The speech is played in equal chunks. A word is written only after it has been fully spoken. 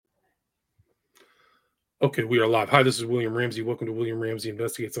Okay, we are live. Hi, this is William Ramsey. Welcome to William Ramsey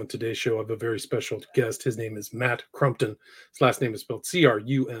Investigates. On today's show, I have a very special guest. His name is Matt Crumpton. His last name is spelled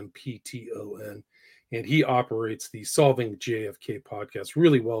Crumpton, and he operates the Solving JFK podcast.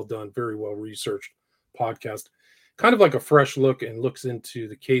 Really well done, very well researched podcast. Kind of like a fresh look and looks into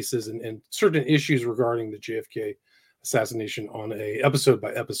the cases and certain issues regarding the JFK assassination on a episode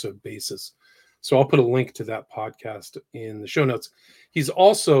by episode basis. So I'll put a link to that podcast in the show notes. He's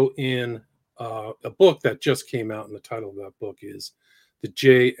also in a book that just came out, and the title of that book is The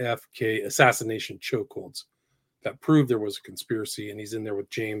JFK Assassination Chokeholds That Proved There Was a Conspiracy, and he's in there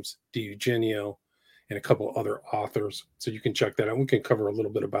with James D. Eugenio and a couple other authors. So you can check that out. We can cover a little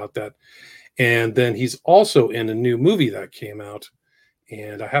bit about that. And then he's also in a new movie that came out,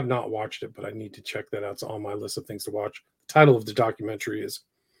 and I have not watched it, but I need to check that out. It's on my list of things to watch. The title of the documentary is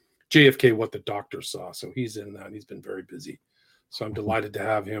JFK, What the Doctor Saw. So he's in that. He's been very busy. So I'm delighted to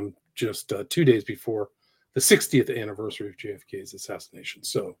have him just 2 days before the 60th anniversary of JFK's assassination.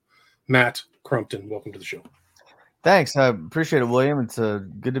 So, Matt Crumpton, welcome to the show. Thanks. I appreciate it, William. It's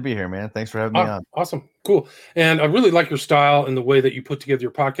good to be here, man. Thanks for having me on. Awesome. Cool. And I really like your style and the way that you put together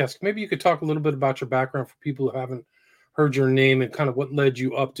your podcast. Maybe you could talk a little bit about your background for people who haven't heard your name and kind of what led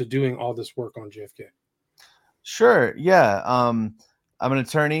you up to doing all this work on JFK. Sure. Yeah. I'm an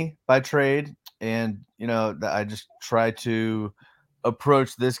attorney by trade, and I just try to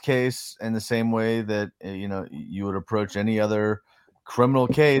approach this case in the same way that you would approach any other criminal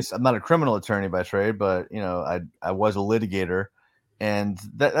case. I'm not a criminal attorney by trade, but I was a litigator, and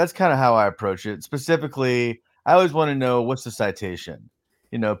that's kind of how I approach it. Specifically, I always want to know, what's the citation.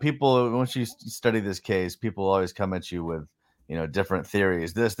 People, once you study this case, people always come at you with different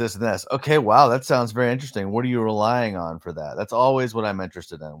theories, this, and this. Okay, wow, that sounds very interesting. What are you relying on for that? That's always what I'm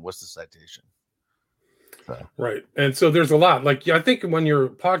interested in. What's the citation? So. Right. And so there's a lot. Like, I think when your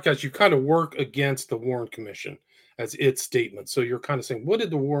podcast, you kind of work against the Warren Commission as its statement. So you're kind of saying, what did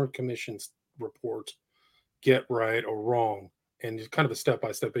the Warren Commission's report get right or wrong? And it's kind of a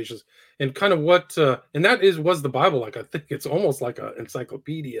step-by-step basis. And kind of what, and that was the Bible. Like, I think it's almost like an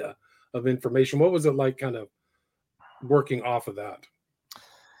encyclopedia of information. What was it like kind of working off of that?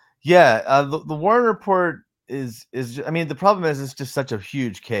 Yeah, the Warren report is I mean, the problem is it's just such a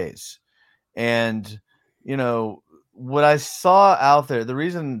huge case. And what I saw out there, the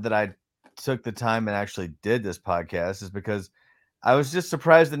reason that I took the time and actually did this podcast is because I was just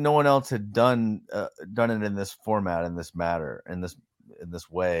surprised that no one else had done it in this format, in this matter, in this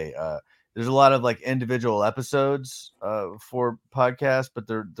way. There's a lot of like individual episodes for podcasts, but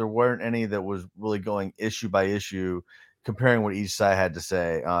there weren't any that was really going issue by issue, comparing what each side had to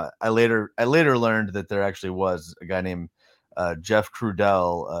say. I later learned that there actually was a guy named Jeff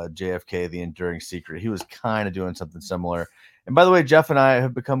Crudell, JFK, The Enduring Secret. He was kind of doing something similar. And by the way, Jeff and I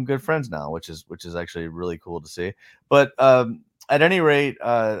have become good friends now, which is actually really cool to see. But at any rate,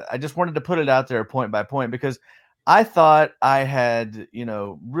 I just wanted to put it out there point by point, because I thought I had,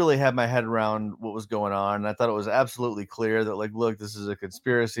 really had my head around what was going on. And I thought it was absolutely clear that, like, look, this is a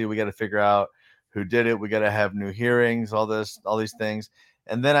conspiracy. We got to figure out who did it. We got to have new hearings, all these things.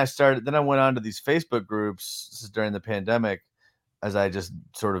 And then I went on to these Facebook groups. This is during the pandemic, as I just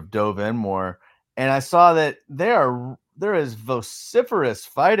sort of dove in more, and I saw that there is vociferous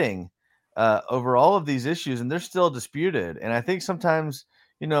fighting over all of these issues, and they're still disputed. And I think sometimes,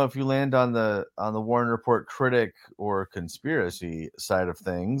 if you land on the Warren Report critic or conspiracy side of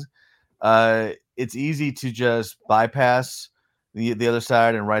things, it's easy to just bypass the other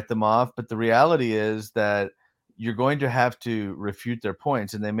side and write them off. But the reality is that you're going to have to refute their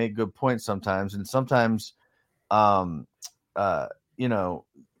points, and they make good points sometimes. And sometimes,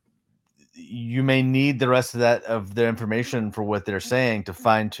 you may need the rest of their information for what they're saying to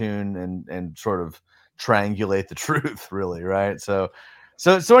fine tune and sort of triangulate the truth, really. Right. So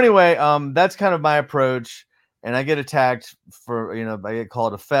anyway, that's kind of my approach. And I get attacked for, I get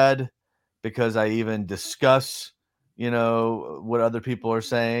called a Fed because I even discuss, what other people are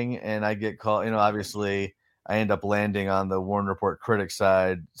saying. And I get called, obviously I end up landing on the Warren Report critic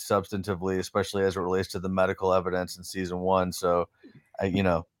side substantively, especially as it relates to the medical evidence in season 1. So I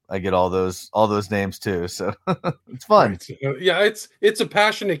get all those names too. So it's fun. Right. Yeah, it's a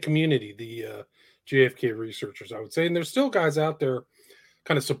passionate community, the JFK researchers, I would say. And there's still guys out there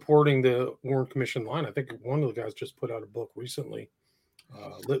kind of supporting the Warren Commission line. I think one of the guys just put out a book recently.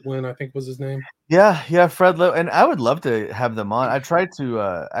 Litwin, I think was his name. Yeah, Fred Litwin. And I would love to have them on. I tried to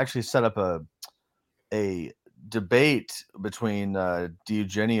actually set up a debate between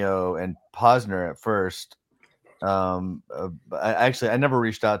DiEugenio and Posner at first. I never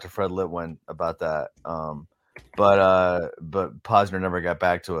reached out to Fred Litwin about that. but Posner never got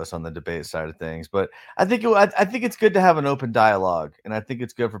back to us on the debate side of things. But I think it's good to have an open dialogue, and I think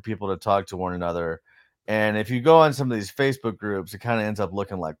it's good for people to talk to one another. And if you go on some of these Facebook groups, it kind of ends up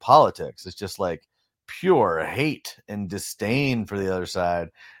looking like politics. It's just like pure hate and disdain for the other side.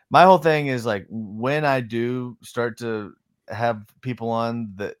 My whole thing is like, when I do start to have people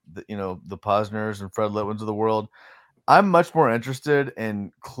on the Posners and Fred Litwins of the world, I'm much more interested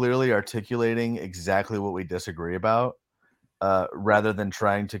in clearly articulating exactly what we disagree about, rather than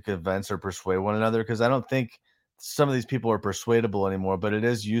trying to convince or persuade one another. Because I don't think some of these people are persuadable anymore. But it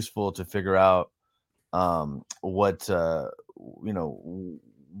is useful to figure out what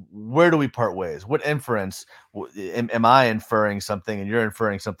where do we part ways? What inference am I inferring something, and you're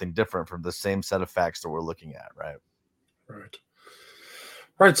inferring something different from the same set of facts that we're looking at, right? Right.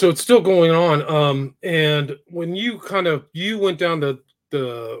 Right. So it's still going on. And when you went down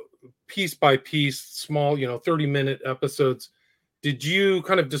the piece by piece, small, 30-minute episodes, did you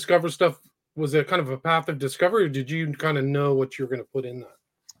kind of discover stuff? Was it kind of a path of discovery, or did you kind of know what you're going to put in that?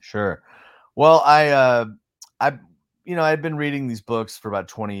 Sure. Well, I've been reading these books for about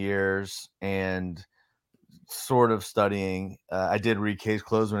 20 years and sort of studying. I did read Case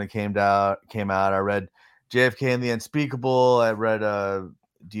Closed when it came out. I read JFK and the Unspeakable. I read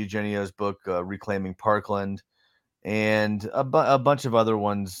DiEugenio's book, Reclaiming Parkland, and a bunch of other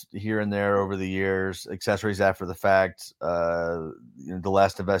ones here and there over the years, Accessories After the Fact, The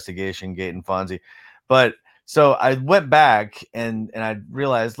Last Investigation, Gate and Fonzie. But so I went back and I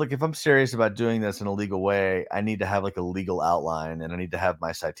realized, look, if I'm serious about doing this in a legal way, I need to have like a legal outline, and I need to have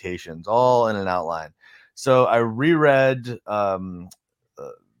my citations all in an outline. So I reread a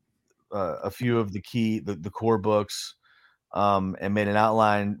few of the core books, and made an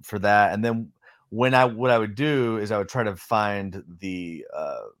outline for that. And then what I would do is I would try to find the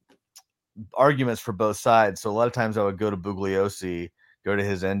arguments for both sides. So a lot of times I would go to Bugliosi, go to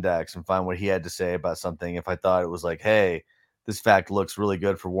his index, and find what he had to say about something. If I thought it was like, hey, this fact looks really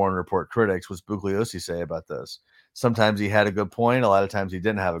good for Warren Report critics, what's Bugliosi say about this? Sometimes he had a good point. A lot of times he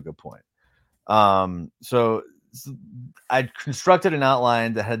didn't have a good point. So I constructed an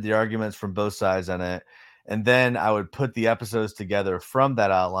outline that had the arguments from both sides in it. And then I would put the episodes together from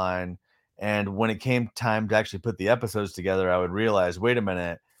that outline. And when it came time to actually put the episodes together, I would realize, wait a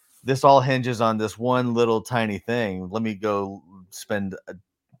minute, this all hinges on this one little tiny thing. Let me go spend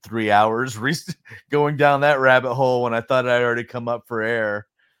 3 hours going down that rabbit hole when I thought I'd already come up for air.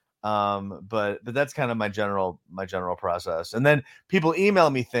 But that's kind of my general process. And then people email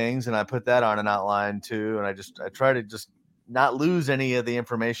me things, and I put that on an outline too. And I try to just not lose any of the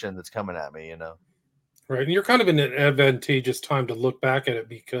information that's coming at me, Right. And you're kind of in an advantageous time to look back at it,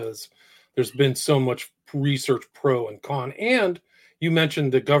 because there's been so much research, pro and con. And you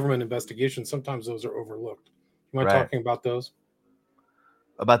mentioned the government investigations. Sometimes those are overlooked. Am I talking about those?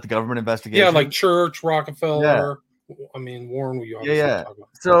 About the government investigation? Yeah, like Church, Rockefeller. Yeah. I mean, Warren, we obviously talk about.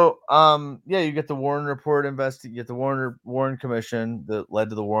 So, you get the Warren Report you get the Warren Commission that led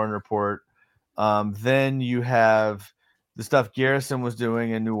to the Warren Report. Then you have the stuff Garrison was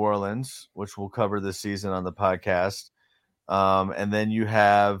doing in New Orleans, which we'll cover this season on the podcast. And then you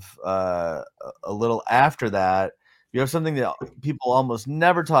have a little after that, you have something that people almost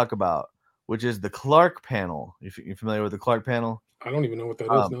never talk about, which is the Clark panel. You're familiar with the Clark panel? I don't even know what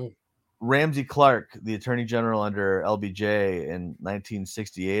that is. No. Ramsey Clark, the Attorney General under LBJ in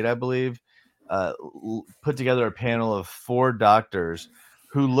 1968, I believe, put together a panel of 4 doctors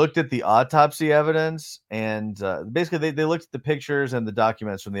who looked at the autopsy evidence, and basically they looked at the pictures and the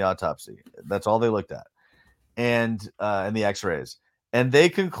documents from the autopsy. That's all they looked at, and the X-rays, and they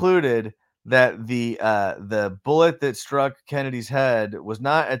concluded that the bullet that struck Kennedy's head was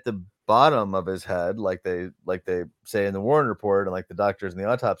not at the bottom of his head, like they say in the Warren Report, and like the doctors in the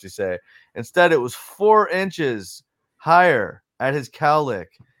autopsy say. Instead, it was 4 inches higher at his cowlick,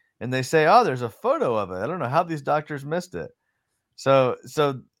 and they say, "Oh, there's a photo of it." I don't know how these doctors missed it. So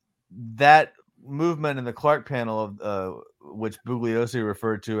that movement in the Clark panel, of which Bugliosi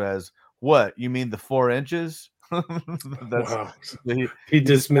referred to as, what you mean, the 4 inches? Wow. He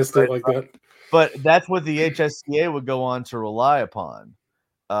dismissed it like that. But that's what the HSCA would go on to rely upon.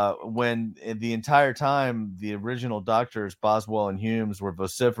 When the entire time the original doctors, Boswell and Humes, were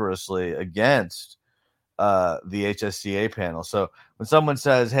vociferously against the HSCA panel. So when someone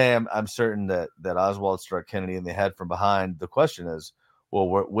says, "Hey, I'm certain that Oswald struck Kennedy in the head from behind," the question is,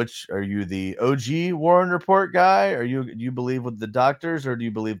 well, which are you, the OG Warren Report guy? Do you believe with the doctors, or do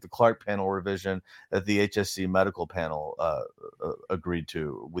you believe the Clark panel revision that the HSC medical panel agreed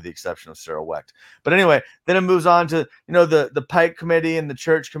to, with the exception of Sarah Wecht? But anyway, then it moves on to, the Pike Committee and the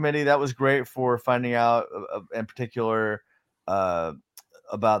Church Committee. That was great for finding out, in particular,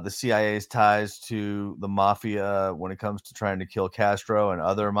 about the CIA's ties to the mafia when it comes to trying to kill Castro and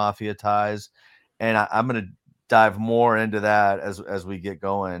other mafia ties. And I'm going to dive more into that as we get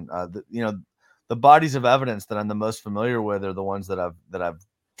going. The bodies of evidence that I'm the most familiar with are the ones that I've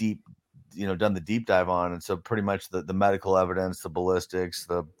done the deep dive on. And so pretty much the medical evidence, the ballistics,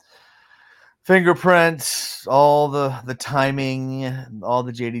 the fingerprints, all the timing, all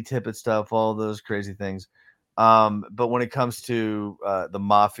the JD Tippett stuff, all those crazy things. But when it comes to the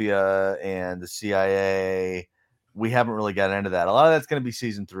mafia and the CIA, we haven't really gotten into that. A lot of that's going to be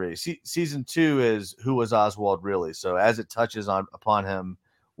season 3. Season 2 is Who Was Oswald Really? So as it touches upon him,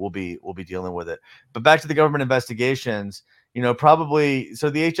 we'll be dealing with it. But back to the government investigations, probably. So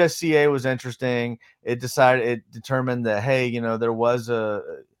the HSCA was interesting. It determined that, hey, there was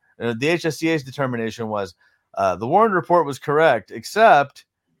the HSCA's determination was the Warren Report was correct, except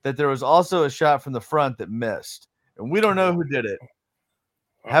that there was also a shot from the front that missed, and we don't know who did it.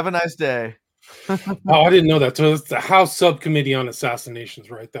 Have a nice day. Oh, I didn't know that. So it's the House Subcommittee on Assassinations,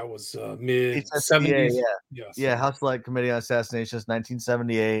 right? That was mid-70s. Yeah, House Select Committee on Assassinations,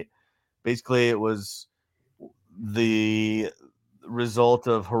 1978. Basically, it was the result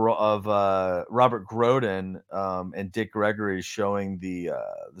of Robert Groden and Dick Gregory showing the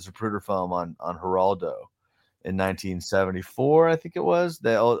Zapruder film on Geraldo in 1974, I think it was.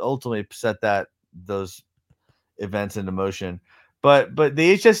 They ultimately set those events into motion. But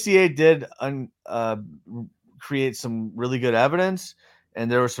the HSCA did create some really good evidence,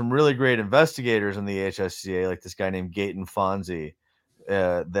 and there were some really great investigators in the HSCA, like this guy named Gaten Fonzie.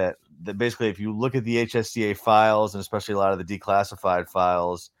 That basically, if you look at the HSCA files, and especially a lot of the declassified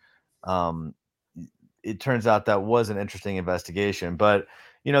files, it turns out that was an interesting investigation. But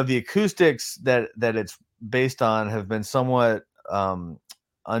the acoustics that it's based on have been somewhat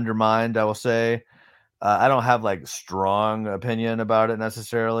undermined, I will say. I don't have like strong opinion about it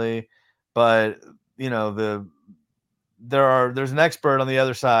necessarily, but there's an expert on the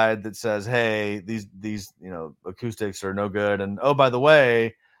other side that says, hey, these acoustics are no good, and oh, by the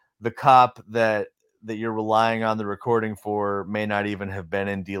way, the cop that you're relying on the recording for may not even have been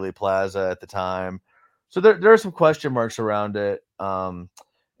in Dealey Plaza at the time. So there are some question marks around it. And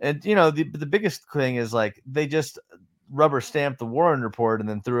the biggest thing is, like, they just rubber stamped the Warren Report and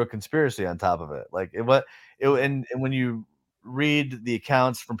then threw a conspiracy on top of it. Like and when you read the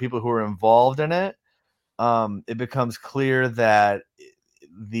accounts from people who are involved in it, it becomes clear that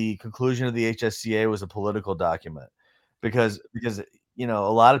the conclusion of the HSCA was a political document because a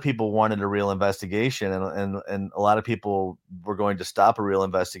lot of people wanted a real investigation, and a lot of people were going to stop a real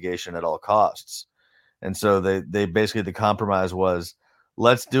investigation at all costs. And so they basically, the compromise was,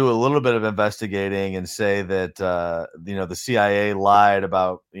 let's do a little bit of investigating and say that the CIA lied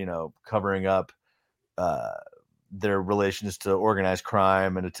about covering up their relations to organized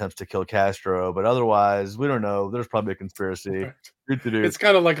crime and attempts to kill Castro, but otherwise we don't know. There's probably a conspiracy. It's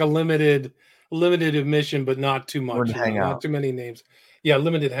kind of like a limited admission, but not too much. Not too many names. Yeah,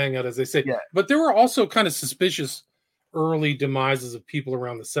 limited hangout, as they say. Yeah. But there were also kind of suspicious early demises of people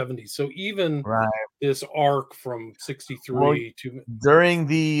around the 70s. So even this arc from 63 to during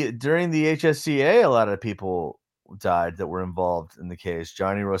the HSCA, a lot of people died that were involved in the case.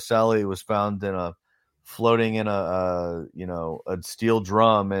 Johnny Rosselli was found floating in a steel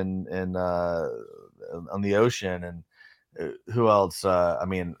drum and on the ocean. And who else?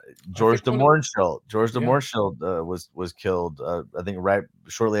 George de Mohrenschildt. George de Mohrenschildt was killed. I think right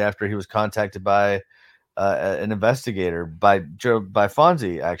shortly after he was contacted by an investigator by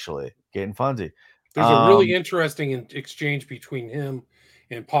Fonzie, actually, Gaten Fonzie. There's a really interesting exchange between him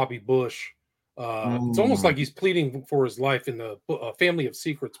and Poppy Bush. It's almost like he's pleading for his life in the Family of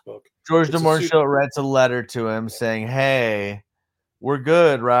Secrets book. George de Mohrenschildt writes a letter to him saying, "Hey, we're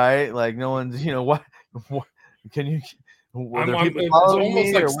good, right? Like, no one's, what can you? It's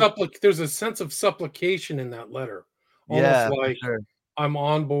almost like there's a sense of supplication in that letter, almost like I'm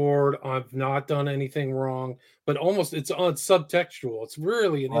on board. I've not done anything wrong, but almost it's subtextual. It's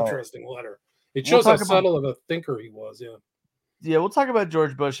really an interesting letter. It shows how subtle of a thinker he was. Yeah, we'll talk about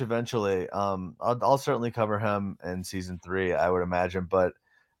George Bush eventually. I'll certainly cover him in season 3, I would imagine. But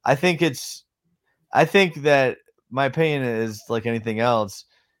I think that my opinion is like anything else.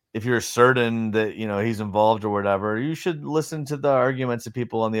 if you're certain that, you know, he's involved or whatever, you should listen to the arguments of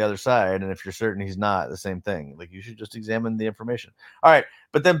people on the other side. And if you're certain he's not, the same thing. Like, you should just examine the information. All right.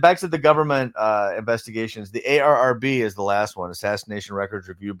 But then back to the government investigations. The ARRB is the last one, Assassination Records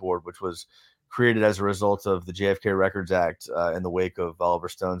Review Board, which was created as a result of the JFK Records Act in the wake of Oliver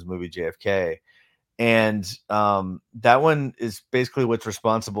Stone's movie JFK. And that one is basically what's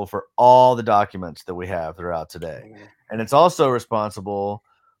responsible for all the documents that we have throughout today. And it's also responsible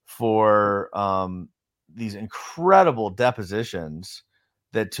for these incredible depositions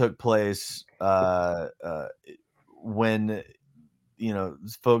that took place when, you know,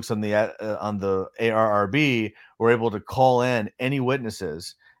 folks on the ARRB were able to call in any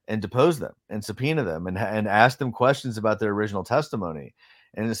witnesses and depose them and subpoena them and ask them questions about their original testimony.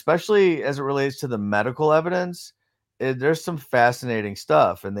 And especially as it relates to the medical evidence, there's some fascinating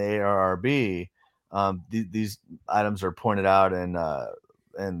stuff in the ARRB. These items are pointed out in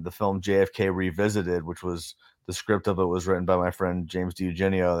the film JFK Revisited, which was the script of it was written by my friend James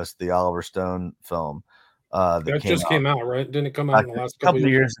DiEugenio. That's the Oliver Stone film. That just came out, right? Didn't it come out in the last couple of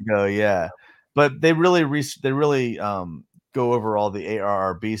years ago? Yeah, but they really go over all the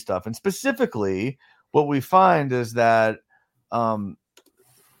ARRB stuff, and specifically, what we find is that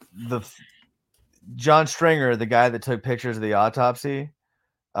John Stringer, the guy that took pictures of the autopsy,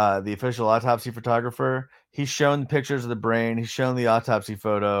 the official autopsy photographer, he's shown pictures of the brain, he's shown the autopsy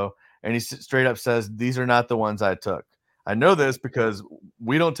photo, and he straight up says, "These are not the ones I took. I know this because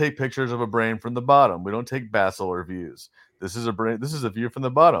we don't take pictures of a brain from the bottom. We don't take basilar views. This is a brain. This is a view from the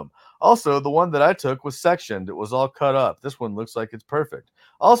bottom. Also, the one that I took was sectioned. It was all cut up. This one looks like it's perfect.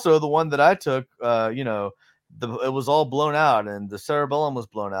 Also, the one that I took, it was all blown out and the cerebellum was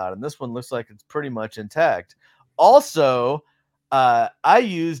blown out. And this one looks like it's pretty much intact. Also, I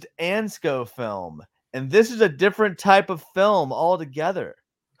used Ansco film, and this is a different type of film altogether."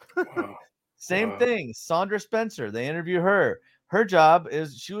 Wow. Same thing. Sandra Spencer, they interview her. Her job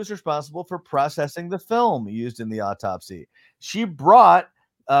is she was responsible for processing the film used in the autopsy. She brought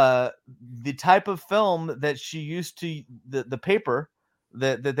the type of film that she used to, the paper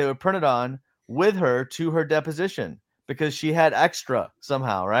that they were printed on, with her to her deposition because she had extra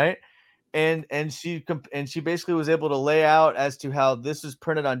somehow, right? And she basically was able to lay out as to how this is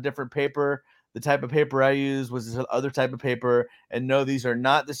printed on different paper. The type of paper I used was this other type of paper, and no, these are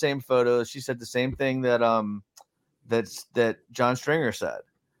not the same photos. She said the same thing that that John Stringer said.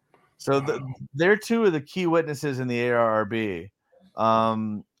 So they're two of the key witnesses in the ARRB.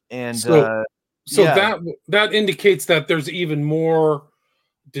 That indicates that there's even more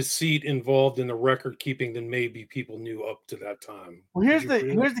deceit involved in the record keeping than maybe people knew up to that time. Well, here's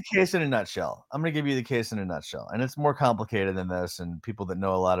the case in a nutshell. I'm going to give you the case in a nutshell, and it's more complicated than this, and people that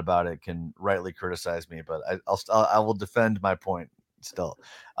know a lot about it can rightly criticize me, but I will defend my point still.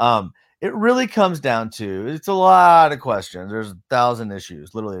 It really comes down to, it's a lot of questions. There's 1,000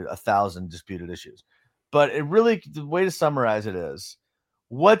 issues, literally 1,000 disputed issues, but the way to summarize it is,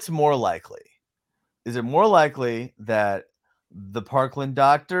 what's more likely? Is it more likely that the Parkland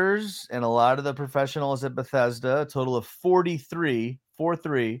doctors and a lot of the professionals at Bethesda, a total of 43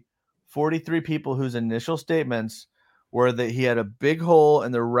 people whose initial statements were that he had a big hole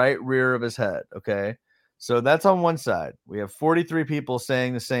in the right rear of his head? Okay. So that's on one side. We have 43 people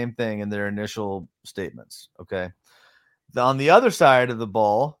saying the same thing in their initial statements. Okay. On the other side of the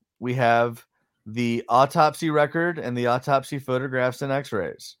ball, we have the autopsy record and the autopsy photographs and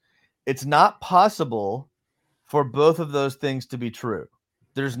x-rays. It's not possible for both of those things to be true.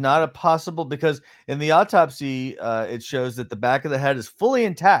 There's not a possible, because in the autopsy, it shows that the back of the head is fully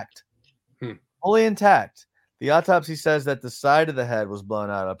intact. Fully intact. The autopsy says that the side of the head was blown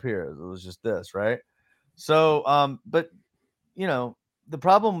out up here. It was just this, right? So, but you know, the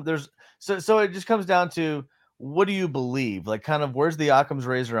problem so it just comes down to, what do you believe? Like, kind of, where's the Occam's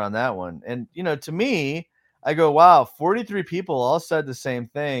razor on that one? And, you know, to me, I go, wow, 43 people all said the same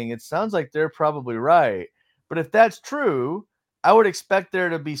thing. It sounds like they're probably right. But if that's true, I would expect there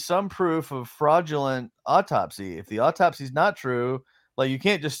to be some proof of fraudulent autopsy. If the autopsy is not true, like, you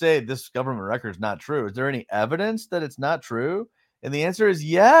can't just say this government record is not true. Is there any evidence that it's not true? And the answer is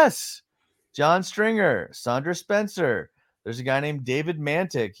yes. John Stringer, Sandra Spencer. There's a guy named David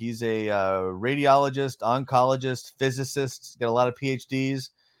Mantic. He's a radiologist, oncologist, physicist. He's got a lot of PhDs.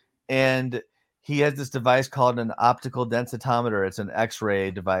 And he has this device called an optical densitometer. It's an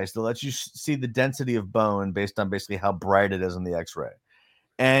X-ray device that lets you see the density of bone based on basically how bright it is in the X-ray.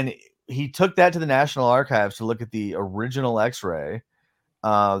 And he took that to the National Archives to look at the original X-ray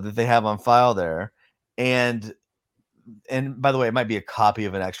that they have on file there. And by the way, it might be a copy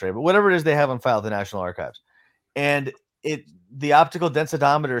of an X-ray, but whatever it is they have on file at the National Archives. And the optical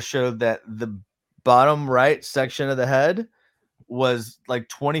densitometer showed that the bottom right section of the head was like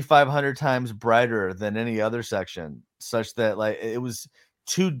 2,500 times brighter than any other section, such that like it was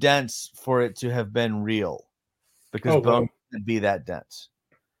too dense for it to have been real, because bone couldn't be that dense.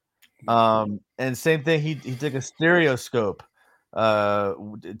 And same thing, he took a stereoscope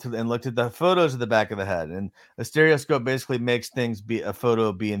and looked at the photos of the back of the head, and a stereoscope basically makes a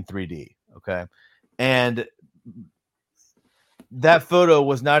photo be in 3D. Okay. And that photo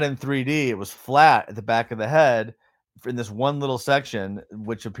was not in 3D. It was flat at the back of the head in this one little section,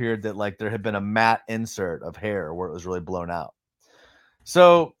 which appeared that like there had been a matte insert of hair where it was really blown out.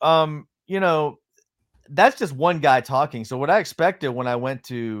 So, that's just one guy talking. So what I expected when I went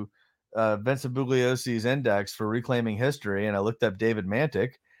to Vincent Bugliosi's index for Reclaiming History and I looked up David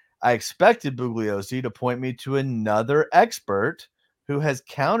Mantic, I expected Bugliosi to point me to another expert who has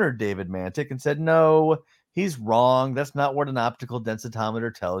countered David Mantic and said, no, he's wrong. That's not what an optical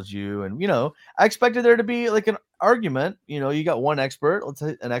densitometer tells you. And, I expected there to be like an argument. You got one expert, let's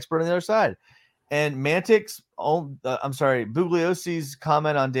say an expert on the other side. And Bugliosi's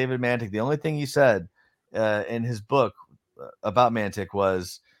comment on David Mantic, the only thing he said in his book about Mantic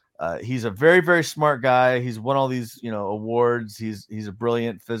was he's a very, very smart guy. He's won all these, awards. He's a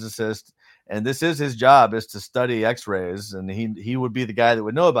brilliant physicist. And this is his job, is to study X-rays. And he would be the guy that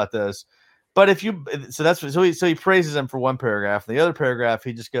would know about this. But he praises him for one paragraph. In the other paragraph,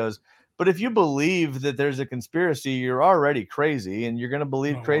 he just goes, but if you believe that there's a conspiracy, you're already crazy and you're going to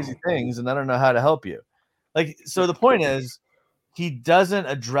believe crazy things. And I don't know how to help you. So the point is, he doesn't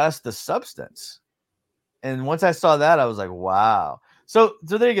address the substance. And once I saw that, I was like, wow. So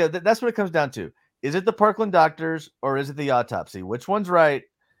there you go. That's what it comes down to. Is it the Parkland doctors or is it the autopsy? Which one's right?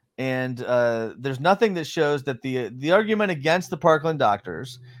 And there's nothing that shows that the argument against the Parkland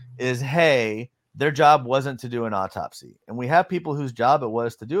doctors is, hey, their job wasn't to do an autopsy. And we have people whose job it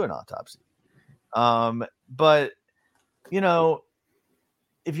was to do an autopsy. But,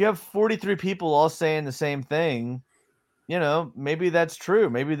 if you have 43 people all saying the same thing, maybe that's true.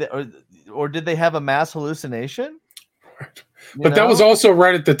 Maybe or did they have a mass hallucination? Right. But that was also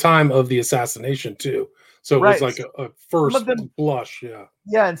right at the time of the assassination too. So it was like a first blush. Yeah.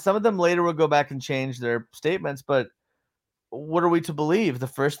 Yeah. And some of them later will go back and change their statements, but what are we to believe? The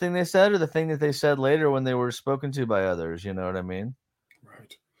first thing they said or the thing that they said later when they were spoken to by others? You know what I mean?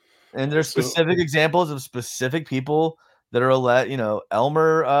 Right. And there's specific examples of specific people that are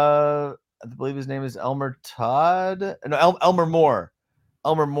Elmer, I believe his name is Elmer Todd. No, Elmer Moore.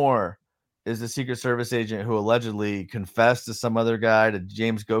 Elmer Moore is the Secret Service agent who allegedly confessed to some other guy, to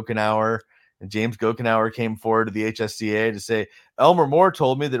James Gokenauer. And James Gokenauer came forward to the HSCA to say, Elmer Moore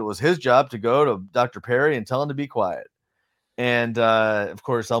told me that it was his job to go to Dr. Perry and tell him to be quiet. And, of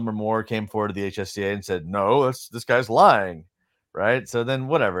course, Elmer Moore came forward to the HSCA and said, no, this guy's lying. Right. So then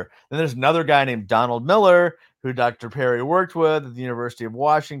whatever. Then there's another guy named Donald Miller, who Dr. Perry worked with at the University of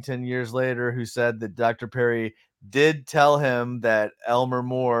Washington years later, who said that Dr. Perry did tell him that Elmer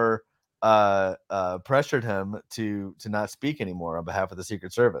Moore pressured him to not speak anymore on behalf of the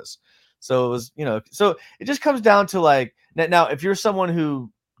Secret Service. So it was, so it just comes down to like, now, if you're someone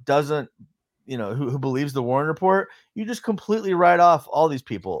who doesn't, who believes the Warren Report, you just completely write off all these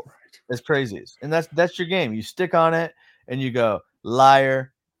people as crazies. And that's your game. You stick on it and you go,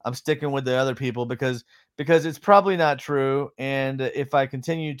 liar, I'm sticking with the other people because it's probably not true. And if I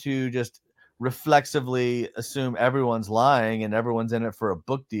continue to just reflexively assume everyone's lying and everyone's in it for a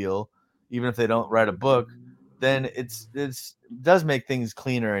book deal, even if they don't write a book, then it does make things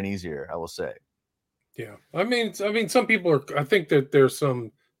cleaner and easier, I will say. Yeah. I mean, some people I think that there's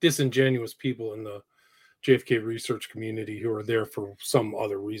some disingenuous people in the JFK research community who are there for some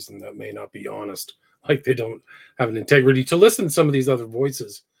other reason that may not be honest. Like they don't have an integrity to listen to some of these other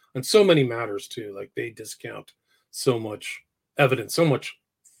voices on so many matters too. Like they discount so much evidence, so much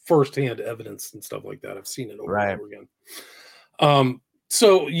firsthand evidence and stuff like that. I've seen it over and over again.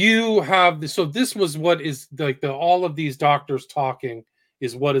 So this was what is like all of these doctors talking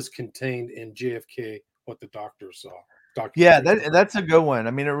is what is contained in JFK, what the doctors saw. That's a good one.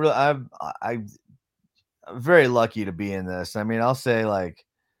 I mean, I'm very lucky to be in this. I mean, I'll say like,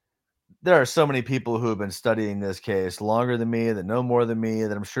 there are so many people who have been studying this case longer than me, that know more than me,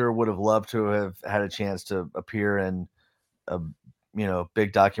 that I'm sure would have loved to have had a chance to appear in a,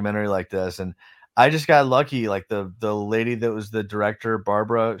 big documentary like this. And I just got lucky. Like the lady that was the director,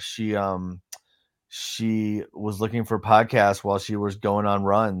 Barbara, she was looking for podcasts while she was going on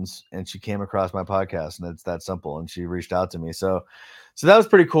runs and she came across my podcast, and it's that simple. And she reached out to me. So that was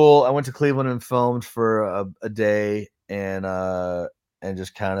pretty cool. I went to Cleveland and filmed for a day and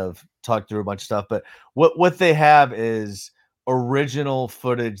just kind of talked through a bunch of stuff. But what they have is original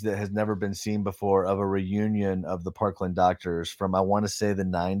footage that has never been seen before of a reunion of the Parkland doctors from, I want to say, the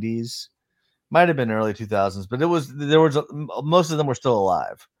 90s. Might have been early 2000s, but most of them were still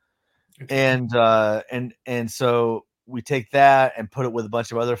alive. And so we take that and put it with a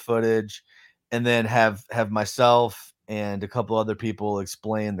bunch of other footage, and then have myself and a couple other people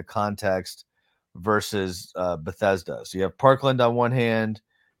explain the context versus Bethesda. So you have Parkland on one hand,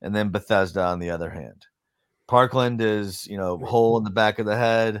 and then Bethesda on the other hand. Parkland is, hole in the back of the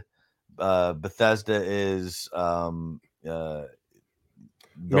head. Bethesda is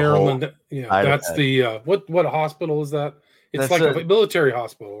Maryland. Yeah, that's the what hospital is that? It's like a military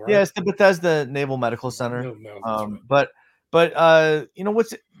hospital, right? Yeah, it's the Bethesda Naval Medical Center. No, right. But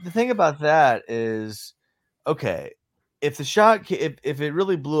what's the thing about that is, okay, if the shot, if it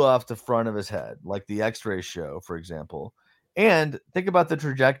really blew off the front of his head, like the X-rays show, for example, and think about the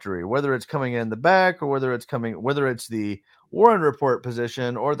trajectory, whether it's coming in the back or whether it's the Warren Report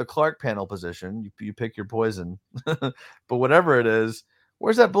position or the Clark panel position, you pick your poison. But whatever it is,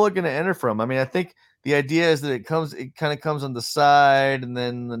 where's that bullet going to enter from? I mean, I think the idea is that it kind of comes on the side and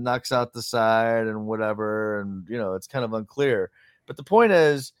then knocks out the side and whatever. And, it's kind of unclear. But the point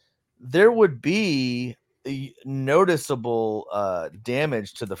is, there would be a noticeable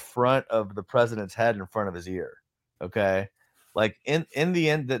damage to the front of the president's head in front of his ear. Okay. Like in the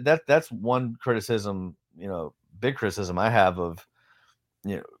end, that's one criticism, big criticism I have of,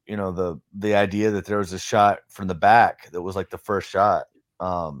 the idea that there was a shot from the back that was like the first shot.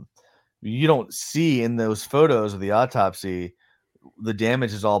 You don't see in those photos of the autopsy, the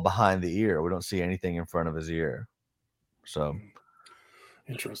damage is all behind the ear. We don't see anything in front of his ear. So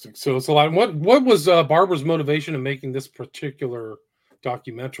interesting. So it's a lot. What was Barbara's motivation in making this particular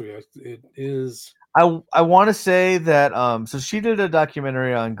documentary? It is. I want to say that so she did a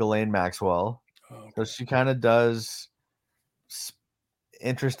documentary on Ghislaine Maxwell. Okay. So she kind of does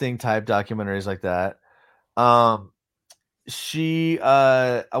interesting type documentaries like that. She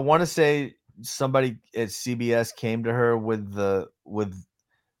I want to say somebody at CBS came to her with the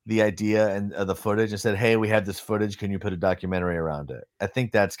idea and the footage and said, "Hey, we have this footage. Can you put a documentary around it?" I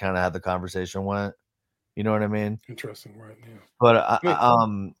think that's kind of how the conversation went. You know what I mean? Interesting, right? Yeah. But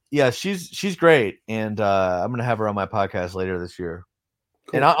yeah, she's great, and I'm gonna have her on my podcast later this year.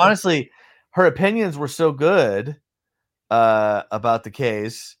 Cool. And honestly, her opinions were so good about the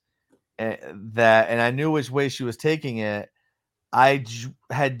case and I knew which way she was taking it. I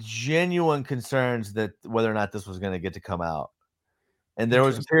had genuine concerns that whether or not this was going to get to come out, and there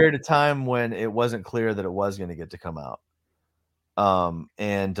was a period of time when it wasn't clear that it was going to get to come out.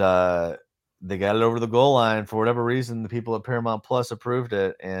 And they got it over the goal line for whatever reason. The people at Paramount Plus approved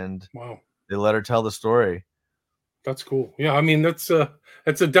it, and they let her tell the story. That's cool. Yeah, I mean that's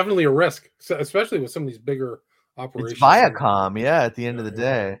definitely a risk, especially with some of these bigger operations. It's Viacom, yeah. At the end of the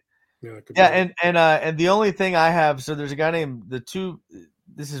day, and the only thing I have, so there's a guy named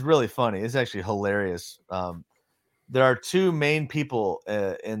This is really funny. It's actually hilarious. There are two main people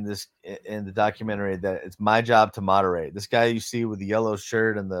in the documentary that it's my job to moderate. This guy you see with the yellow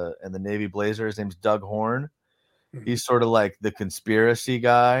shirt and the navy blazer, his name's Doug Horn. Mm-hmm. He's sort of like the conspiracy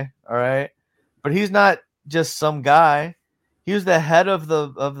guy, all right? But he's not just some guy. He was the head of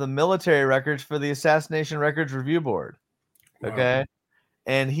the military records for the Assassination Records Review Board. Okay? Wow.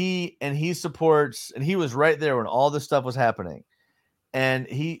 And he supports, and he was right there when all this stuff was happening. And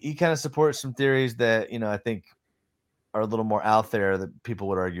he kind of supports some theories that, I think are a little more out there that people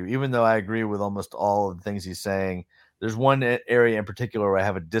would argue, even though I agree with almost all of the things he's saying. There's one area in particular where I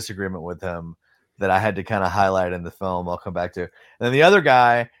have a disagreement with him that I had to kind of highlight in the film. I'll come back to. And then the other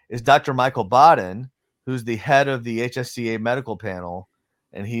guy is Dr. Michael Baden, who's the head of the HSCA medical panel.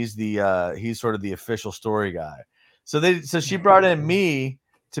 And he's sort of the official story guy. So she brought in me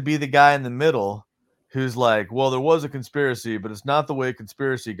to be the guy in the middle who's like, well, there was a conspiracy, but it's not the way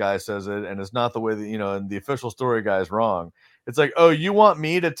conspiracy guy says it, and it's not the way that, and the official story guy is wrong. It's like, oh, you want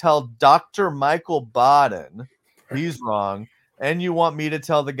me to tell Dr. Michael Baden he's wrong, and you want me to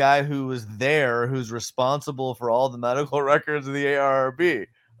tell the guy who was there, who's responsible for all the medical records of the ARRB.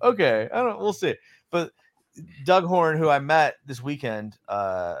 Okay, we'll see. But Doug Horn, who I met this weekend,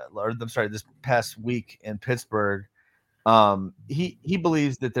 this past week in Pittsburgh, he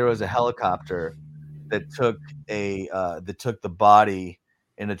believes that there was a helicopter that took the body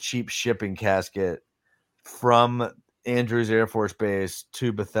in a cheap shipping casket from Andrews Air Force Base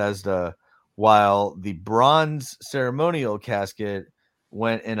to Bethesda, while the bronze ceremonial casket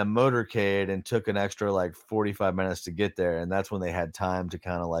went in a motorcade and took an extra 45 minutes to get there. And that's when they had time to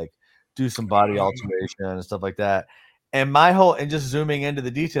kind of do some body alteration and stuff like that. And just zooming into the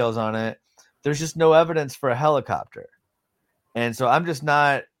details on it, there's just no evidence for a helicopter. And so I'm just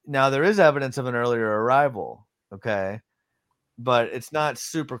not. Now there is evidence of an earlier arrival, okay, but it's not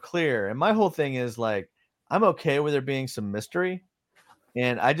super clear. And my whole thing is like, I'm okay with there being some mystery,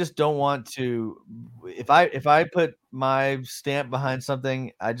 and I just don't want to. If I put my stamp behind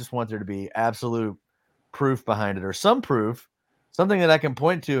something, I just want there to be absolute proof behind it, or some proof, something that I can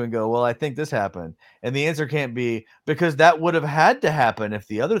point to and go, well, I think this happened. And the answer can't be because that would have had to happen if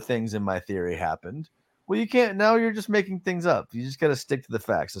the other things in my theory happened. Well, you can't. Now you're just making things up. You just got to stick to the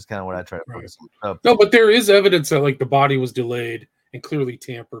facts. That's kind of what I try to Right. focus on. So No, but there is evidence that like the body was delayed and clearly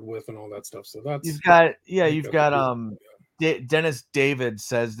tampered with and all that stuff. So that's you've got, I yeah, think you've that's a got good. Dennis David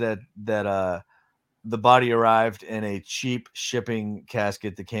says that the body arrived in a cheap shipping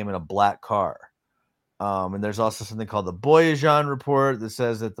casket that came in a black car. And there's also something called the Boyajan report that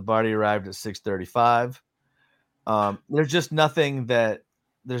says that the body arrived at 6:35.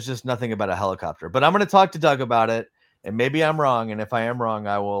 There's just nothing about a helicopter. But I'm going to talk to Doug about it, and maybe I'm wrong. And if I am wrong,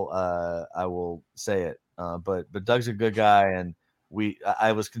 I will say it. But Doug's a good guy, and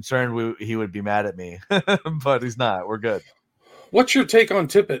I was concerned he would be mad at me, but he's not. We're good. What's your take on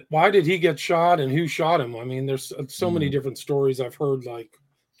Tippett? Why did he get shot and who shot him? I mean, there's so many Mm. different stories I've heard, like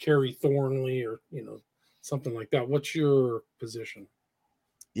Kerry Thornley or something like that. What's your position?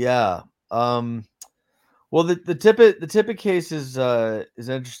 Yeah. Well, the Tippett case is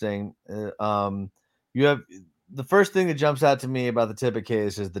interesting. You have the first thing that jumps out to me about the Tippett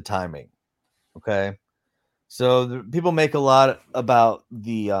case is the timing. Okay, so people make a lot about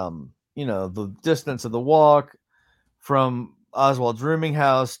the the distance of the walk from Oswald's rooming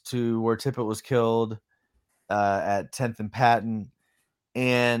house to where Tippett was killed at 10th and Patton,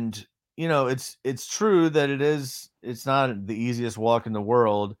 and it's true that it's not the easiest walk in the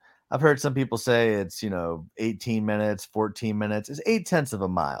world. I've heard some people say it's 18 minutes, 14 minutes. It's 8/10 of a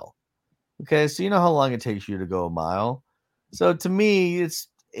mile. Okay, so you know how long it takes you to go a mile. So to me, it's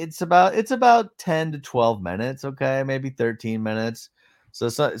about 10 to 12 minutes. Okay, maybe 13 minutes. So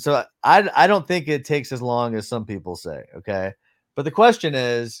I don't think it takes as long as some people say. Okay, but the question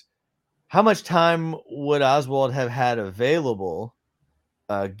is, how much time would Oswald have had available?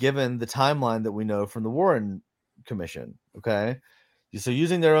 Given the timeline that we know from the Warren Commission. Okay. So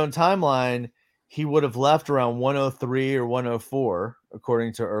using their own timeline, he would have left around 103 or 104,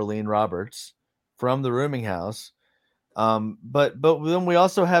 according to Earlene Roberts, from the rooming house. But then we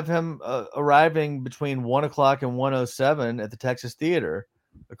also have him arriving between 1 o'clock and 1:07 at the Texas Theater,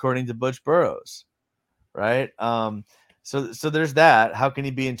 according to Butch Burroughs. Right. So there's that. How can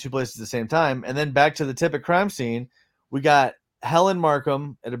he be in two places at the same time? And then back to the Tippett crime scene, we got Helen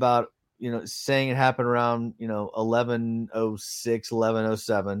Markham at about saying it happened around 11:06,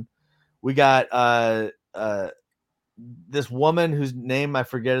 11:07. We got this woman whose name I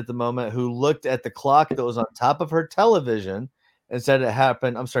forget at the moment, who looked at the clock that was on top of her television and said it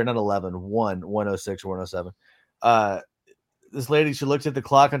happened. I'm sorry, not 1:06 or 1:07. This lady, she looked at the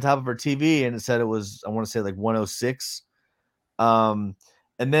clock on top of her TV and it said it was, I want to say like 1:06. And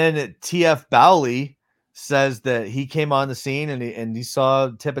then TF Bowley says that he came on the scene and he saw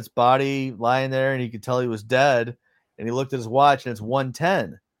Tippett's body lying there and he could tell he was dead. And he looked at his watch and it's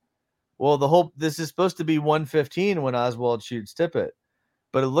 1:10. Well, this is supposed to be 1:15 when Oswald shoots Tippett,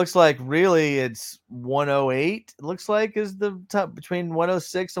 but it looks like really it's 1:08. It looks like is the top between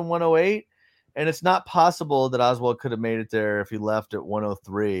 1:06 and 1:08. And it's not possible that Oswald could have made it there if he left at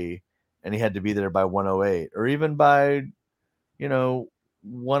 1:03 and he had to be there by 1:08 or even by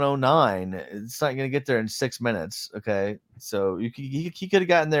 1:09. It's not going to get there in 6 minutes. Okay. So he could have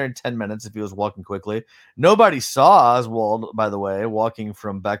gotten there in 10 minutes if he was walking quickly. Nobody saw Oswald, by the way, walking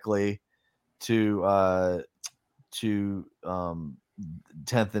from Beckley to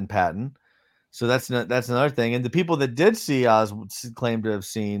 10th and Patton. So that's another thing. And the people that did see Oswald claim to have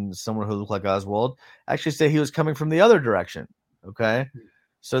seen someone who looked like Oswald actually say he was coming from the other direction. Okay.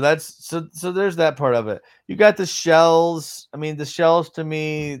 So there's that part of it. You got the shells. I mean, the shells to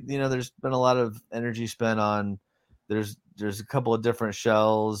me, there's been a lot of energy spent on. There's a couple of different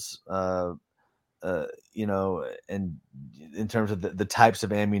shells, and in terms of the types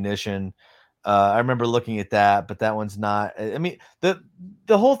of ammunition. I remember looking at that, but that one's not. I mean, the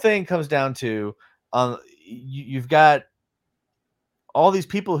whole thing comes down to you've got all these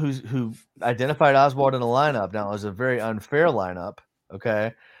people who identified Oswald in a lineup. Now it was a very unfair lineup.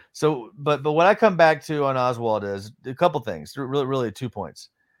 Okay. So, but what I come back to on Oswald is a couple things, really 2 points.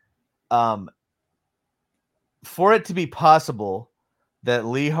 For it to be possible that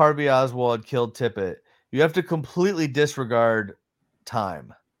Lee Harvey Oswald killed Tippett, you have to completely disregard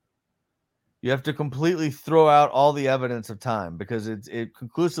time. You have to completely throw out all the evidence of time because it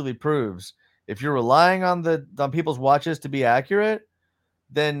conclusively proves If you're relying on people's watches to be accurate,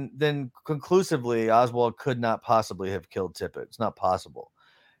 then conclusively Oswald could not possibly have killed Tippit. It's not possible.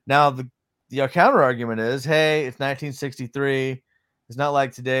 Now the counter argument is, hey, it's 1963. It's not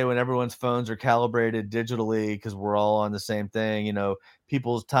like today when everyone's phones are calibrated digitally because we're all on the same thing.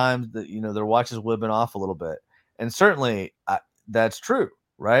 People's times that their watches would have been off a little bit, and certainly that's true,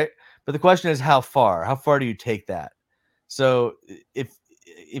 right? But the question is, how far? How far do you take that? So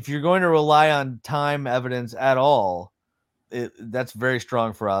if you're going to rely on time evidence at all, that's very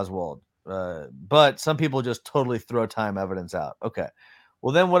strong for Oswald. But some people just totally throw time evidence out. Okay.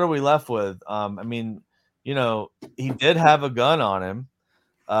 Well, then what are we left with? He did have a gun on him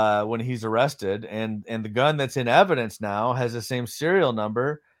when he's arrested, and the gun that's in evidence now has the same serial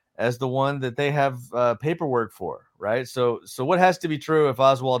number as the one that they have paperwork for, right? So what has to be true if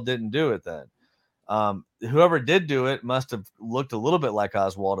Oswald didn't do it then? Whoever did do it must have looked a little bit like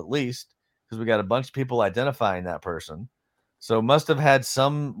Oswald, at least, because we got a bunch of people identifying that person. So must have had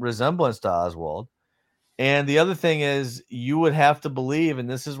some resemblance to Oswald. And the other thing is, you would have to believe, and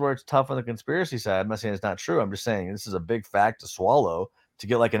this is where it's tough on the conspiracy side. I'm not saying it's not true. I'm just saying this is a big fact to swallow, to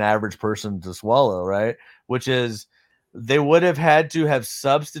get like an average person to swallow, right? Which is, they would have had to have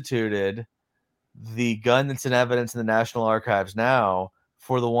substituted the gun that's in evidence in the National Archives now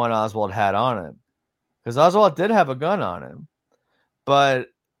for the one Oswald had on him. Because Oswald did have a gun on him, but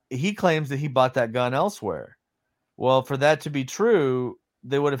he claims that he bought that gun elsewhere. Well, for that to be true,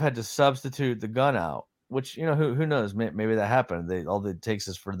 they would have had to substitute the gun out, which, who knows? Maybe that happened. All it takes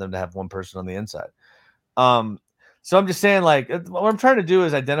is for them to have one person on the inside. So I'm just saying, like, what I'm trying to do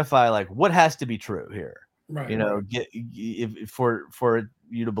is identify, like, what has to be true here. Right. For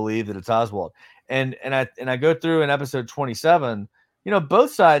you to believe that it's Oswald. And I go through in episode 27.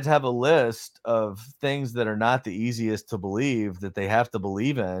 Both sides have a list of things that are not the easiest to believe, that they have to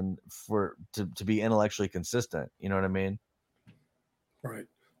believe in to be intellectually consistent. You know what I mean? Right.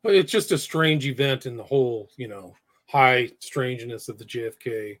 But it's just a strange event in the whole, high strangeness of the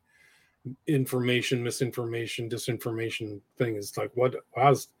JFK information, misinformation, disinformation thing. Is like, how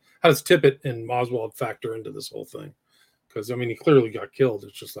does Tippit and Oswald factor into this whole thing? Because, he clearly got killed.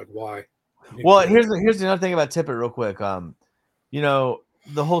 It's just like, why? Well, here's another thing about Tippit real quick.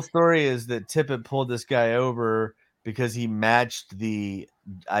 The whole story is that Tippit pulled this guy over because he matched the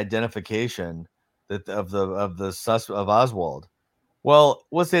identification of Oswald. Well,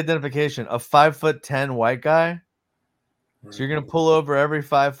 what's the identification? A 5'10" white guy. Right. So you're gonna pull over every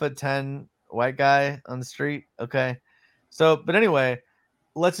 5'10" white guy on the street, okay? So, but anyway,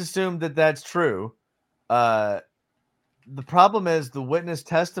 let's assume that that's true. The problem is the witness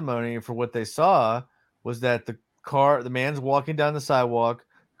testimony for what they saw was that the man's walking down the sidewalk,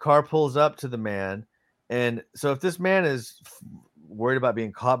 car pulls up to the man. And so if this man is worried about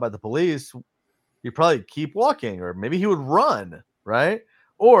being caught by the police, he'd probably keep walking, or maybe he would run, right?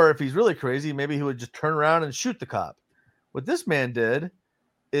 Or if he's really crazy, maybe he would just turn around and shoot the cop. What this man did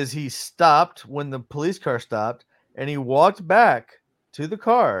is he stopped when the police car stopped, and he walked back to the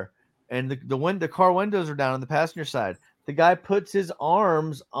car, and the car windows are down on the passenger side. The guy puts his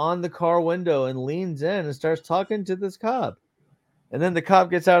arms on the car window and leans in and starts talking to this cop. And then the cop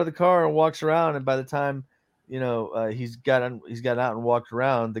gets out of the car and walks around. And by the time, he's got out and walked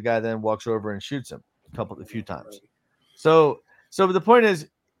around, the guy then walks over and shoots him a few times. So the point is,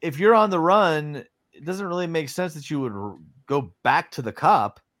 if you're on the run, it doesn't really make sense that you would go back to the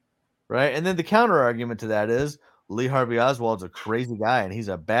cop, right? And then the counter argument to that is, Lee Harvey Oswald's a crazy guy and he's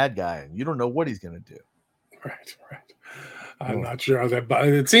a bad guy, and you don't know what he's going to do. Right. I'm not sure how that, but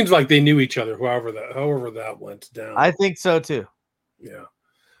it seems like they knew each other. However that went down. I think so too. Yeah.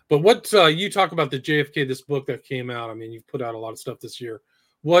 But what you talk about the JFK, this book that came out. You've put out a lot of stuff this year.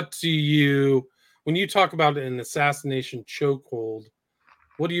 What do you, when you talk about an assassination chokehold,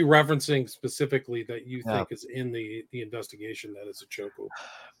 what are you referencing specifically that you think is in the investigation that is a chokehold?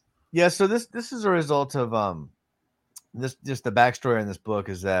 Yeah. So this is a result of this. Just the backstory in this book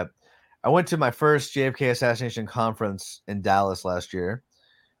is that I went to my first JFK assassination conference in Dallas last year.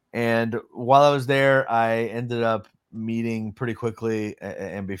 And while I was there, I ended up meeting pretty quickly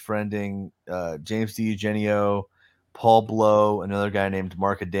and befriending James DiEugenio, Paul Blow, another guy named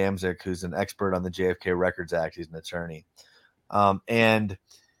Mark Adamczyk, who's an expert on the JFK Records Act. He's an attorney. And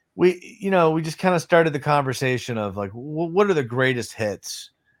we just kind of started the conversation of like, what are the greatest hits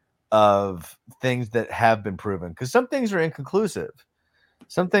of things that have been proven? Because some things are inconclusive.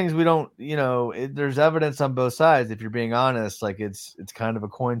 Some things we don't, there's evidence on both sides. If you're being honest, like it's kind of a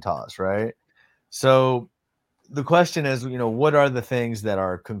coin toss, right? So the question is, what are the things that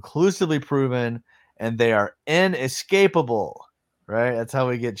are conclusively proven and they are inescapable, right? That's how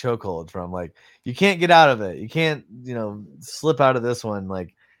we get chokeholds from. Like, you can't get out of it. You can't, slip out of this one.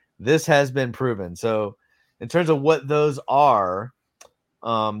 Like, this has been proven. So, in terms of what those are,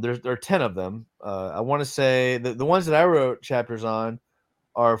 there are 10 of them. I want to say the ones that I wrote chapters on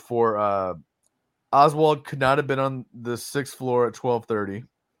are for Oswald could not have been on the 6th floor at 12:30.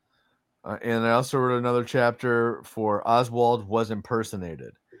 And I also wrote another chapter for Oswald was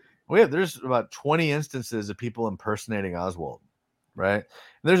impersonated. There's about 20 instances of people impersonating Oswald, right? And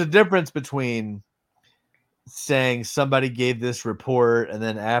there's a difference between saying somebody gave this report and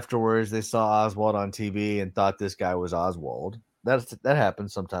then afterwards they saw Oswald on TV and thought this guy was Oswald. That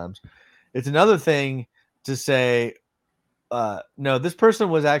happens sometimes. It's another thing to say, no, this person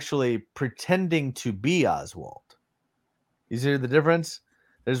was actually pretending to be Oswald. You see the difference?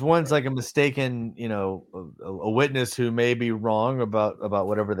 There's one's like a mistaken, a witness who may be wrong about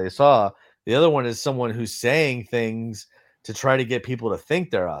whatever they saw. The other one is someone who's saying things to try to get people to think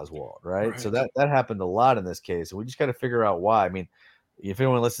they're Oswald, right? So that happened a lot in this case. And we just got to figure out why. I mean, if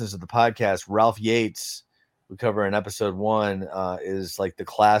anyone listens to the podcast, Ralph Yates, we cover in episode 1, is like the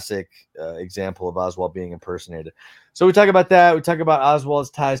classic example of Oswald being impersonated. So we talk about that. We talk about Oswald's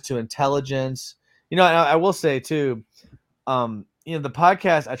ties to intelligence. I will say too, the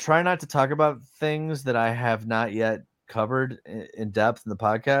podcast, I try not to talk about things that I have not yet covered in depth in the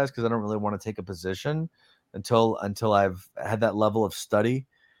podcast because I don't really want to take a position until I've had that level of study.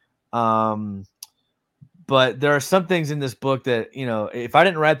 But there are some things in this book that, if I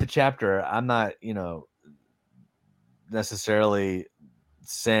didn't write the chapter, I'm not, necessarily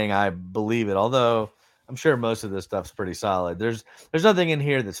saying I believe it, although I'm sure most of this stuff's pretty solid. There's nothing in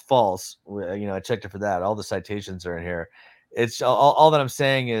here that's false. I checked it for that. All the citations are in here. It's all that I'm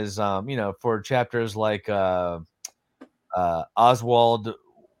saying is, for chapters like Oswald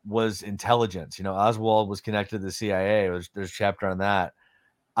was intelligence. Oswald was connected to the CIA. There's a chapter on that.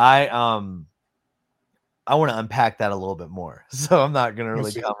 I want to unpack that a little bit more, so I'm not going to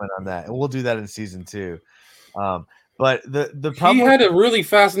really comment on that, and we'll do that in season 2. But the problem, he had a really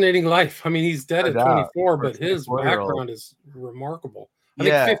fascinating life. I mean, he's dead at 24, but his background is remarkable. I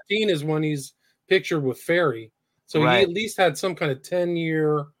think 15 is when he's pictured with Ferry. So he at least had some kind of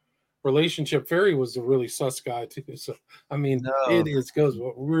 10-year relationship. Ferry was a really sus guy too. So I mean, it goes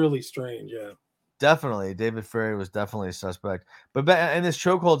really strange. Yeah, definitely. David Ferry was definitely a suspect. But in this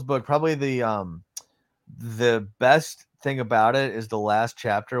Chokeholds book, probably the best thing about it is the last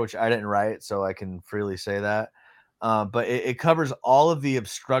chapter, which I didn't write, so I can freely say that. But it covers all of the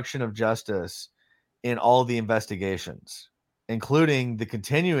obstruction of justice in all the investigations, including the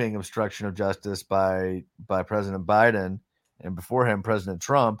continuing obstruction of justice by President Biden and before him, President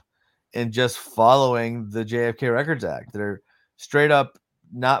Trump, in just following the JFK Records Act. They're straight up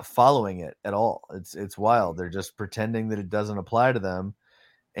not following it at all. It's wild. They're just pretending that it doesn't apply to them.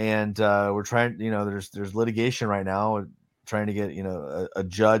 And we're trying, there's litigation right now trying to get, a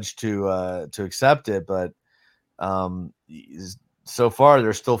judge to accept it. But so far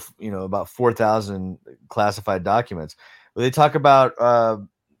there's still, about 4,000 classified documents. They talk about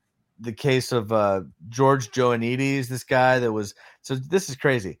the case of George Joannides, this guy that was, so this is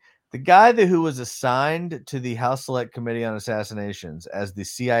crazy. The guy who was assigned to the House Select Committee on Assassinations as the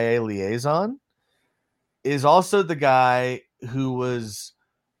CIA liaison is also the guy who was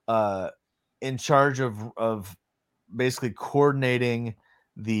in charge of basically coordinating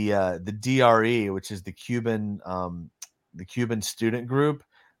the DRE, which is the Cuban student group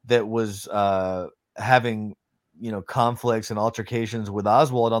that was having conflicts and altercations with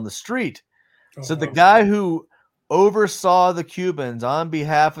Oswald on the street. So the guy who oversaw the Cubans on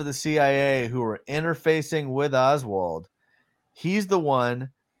behalf of the CIA who were interfacing with Oswald, he's the one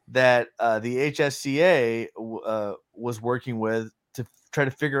that the HSCA was working with to try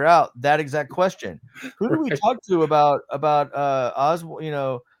to figure out that exact question. Who do we talk to about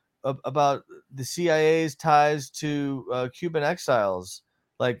Oswald, about the CIA's ties to Cuban exiles?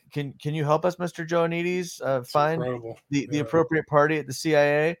 Like, can you help us, Mr. Joannides, find the appropriate party at the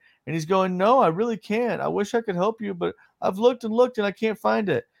CIA? And he's going, no, I really can't. I wish I could help you, but I've looked and looked and I can't find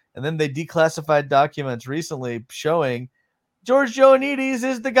it. And then they declassified documents recently showing George Joannides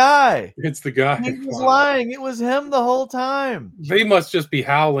is the guy. It's the guy. He was lying. It was him the whole time. They must just be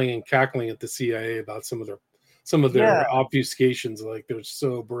howling and cackling at the CIA about some of their obfuscations. Like, they're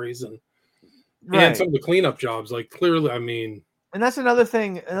so brazen. Right. And some of the cleanup jobs, like, clearly, I mean. And that's another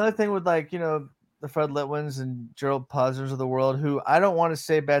thing. Another thing with, like, the Fred Litwins and Gerald Posners of the world, who I don't want to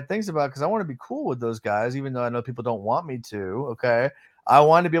say bad things about because I want to be cool with those guys, even though I know people don't want me to. Okay. I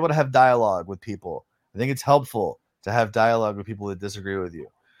want to be able to have dialogue with people. I think it's helpful to have dialogue with people that disagree with you.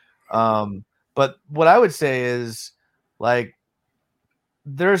 But what I would say is, like,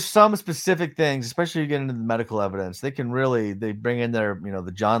 there's some specific things, especially you get into the medical evidence. They bring in their,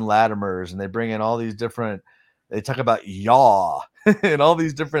 the John Latimers, and they bring in all these different. They talk about yaw and all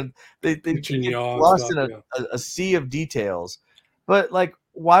these different. They Pitching get yaw and lost stuff. in Yeah. a sea of details. But like,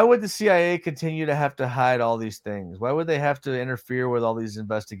 why would the CIA continue to have to hide all these things? Why would they have to interfere with all these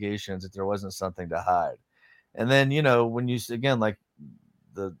investigations if there wasn't something to hide? And then when you again, like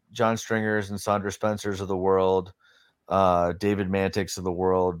the John Stringers and Sandra Spencers of the world, David Mantics of the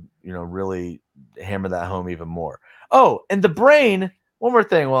world, really hammer that home even more. Oh, and the brain. One more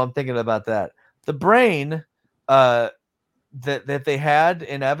thing while I'm thinking about that. The brain that they had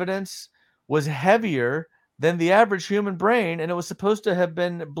in evidence was heavier than the average human brain, and it was supposed to have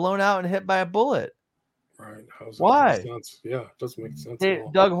been blown out and hit by a bullet. Right. How's that make Why? sense? Yeah, it doesn't make sense at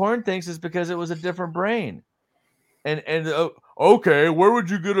all. Doug Horn thinks it's because it was a different brain. And okay, where would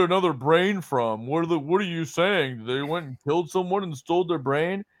you get another brain from? What are you saying? They went and killed someone and stole their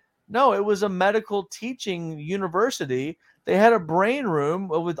brain? No, it was a medical teaching university. They had a brain room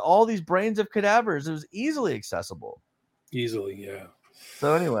with all these brains of cadavers. It was easily accessible. Easily, yeah.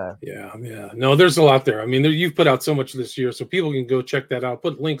 So anyway, yeah. No, there's a lot there. I mean, you've put out so much this year, so people can go check that out.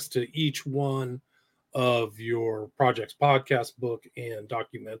 Put links to each one of your projects, podcast, book, and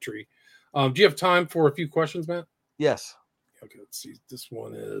documentary. Do you have time for a few questions, Matt? yes. Okay, let's see. This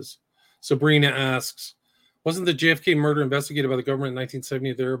one is Sabrina asks, wasn't the JFK murder investigated by the government in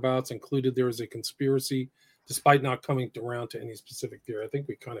 1970 or thereabouts? Included there was a conspiracy, despite not coming around to any specific theory. I think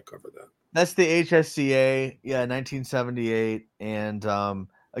we kind of covered that. That's the HSCA, 1978. And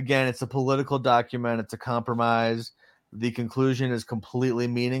again, it's a political document. It's a compromise. The conclusion is completely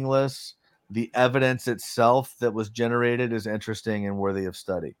meaningless. The evidence itself that was generated is interesting and worthy of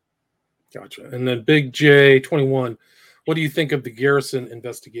study. Gotcha. And then Big J21, what do you think of the Garrison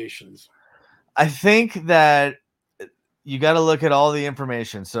investigations? I think that you got to look at all the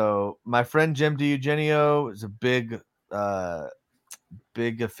information. So my friend Jim DiEugenio is a big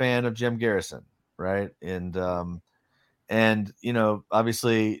fan of Jim Garrison, right? And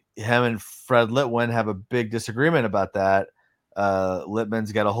obviously him and Fred Litwin have a big disagreement about that.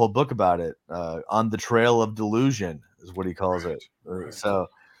 Littman's got a whole book about it. On the Trail of Delusion is what he calls it. Right. So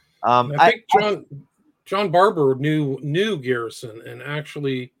I think John Barber knew Garrison, and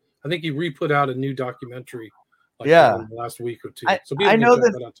actually, I think he re-put out a new documentary last week or two. So I know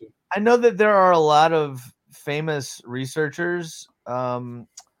that there are a lot of famous researchers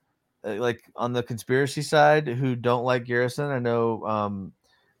like on the conspiracy side who don't like Garrison. I know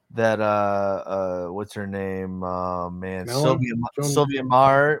that what's her name? Sylvia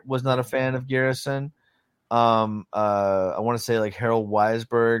Maher was not a fan of Garrison. I want to say like Harold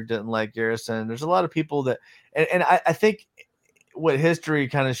Weisberg didn't like Garrison. There's a lot of people that, and I think what history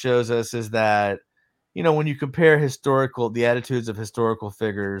kind of shows us is that, when you compare the attitudes of historical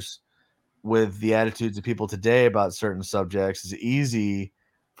figures with the attitudes of people today about certain subjects, it's easy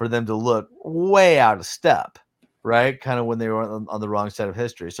for them to look way out of step, right? Kind of when they were on the wrong side of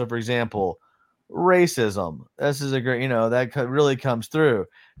history. So for example, racism. This is a great, that really comes through.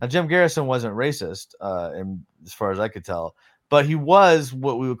 Now, Jim Garrison wasn't racist, and as far as I could tell, but he was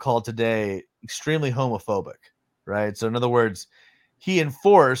what we would call today extremely homophobic, right? So in other words, he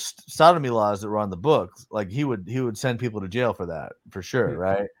enforced sodomy laws that were on the books. Like he would send people to jail for that, for sure,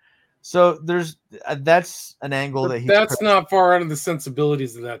 right? So that's an angle that's not far out of the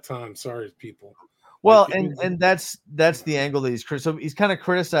sensibilities of that time. Sorry, people. Well, and that's the angle that he's so he's kind of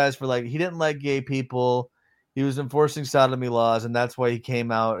criticized for, like, he didn't like gay people, he was enforcing sodomy laws, and that's why he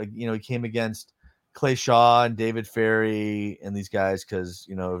came out. He came against Clay Shaw and David Ferry and these guys because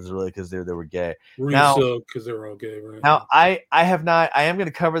it was really because they were gay. Russo because they were all gay, right? Now I am going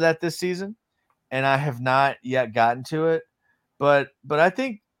to cover that this season, and I have not yet gotten to it, but I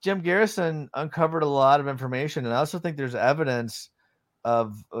think Jim Garrison uncovered a lot of information, and I also think there's evidence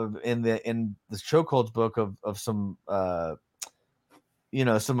of in the Chokeholds book of some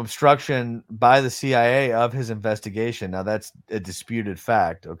some obstruction by the CIA of his investigation. Now that's a disputed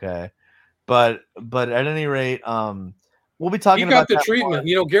fact, okay, but at any rate, we'll be talking about the treatment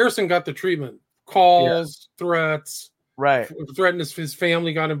more. Garrison got the treatment, calls, threats, right? Threatened his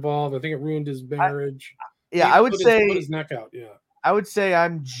family got involved. I think it ruined his marriage. I would say put his neck out. Yeah, I would say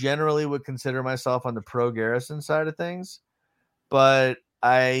I'm generally would consider myself on the pro Garrison side of things, but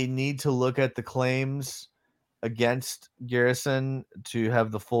I need to look at the claims against Garrison to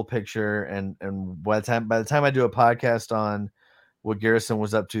have the full picture. And by the time I do a podcast on what Garrison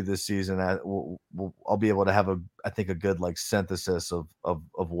was up to this season, I'll be able to have a good like synthesis of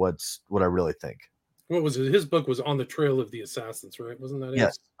what I really think. What was it? His book was On the Trail of the Assassins, right? Wasn't that it?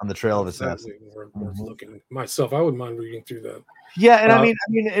 Yes, On the Trail of Exactly. Assassins. Worth looking myself. I wouldn't mind reading through that. Yeah, and I mean,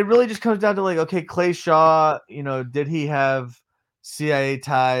 it really just comes down to like, okay, Clay Shaw, did he have CIA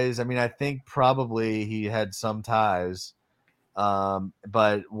ties? I mean, I think probably he had some ties,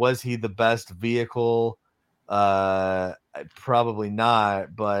 but was he the best vehicle? Probably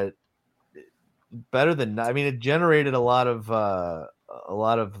not, but better than. I mean, it generated a lot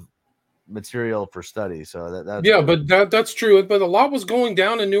of material for study. So that's yeah, but that's true. But a lot was going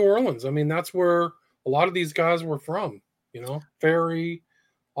down in New Orleans. I mean, that's where a lot of these guys were from. Ferry,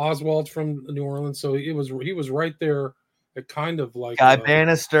 Oswald's from New Orleans, so he was right there. At kind of like Guy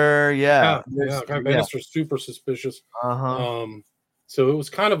Bannister, yeah, Guy Bannister's super suspicious. So it was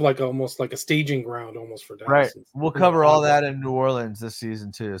kind of like almost like a staging ground, almost for Dallas. Right. We'll cover all that in New Orleans this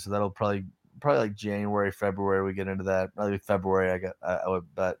season too. So that'll probably like January, February. We get into that. Probably February. I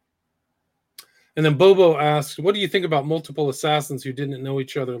would bet. And then Bobo asks, "What do you think about multiple assassins who didn't know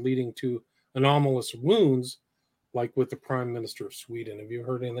each other, leading to anomalous wounds, like with the Prime Minister of Sweden?" Have you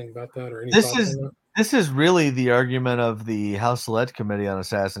heard anything about that, or any thoughts on that? This is really the argument of the House Select Committee on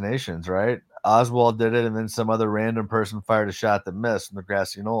Assassinations, right? Oswald did it, and then some other random person fired a shot that missed from the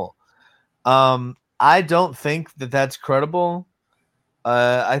grassy knoll. I don't think that that's credible.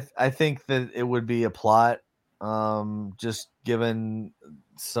 I think that it would be a plot, just given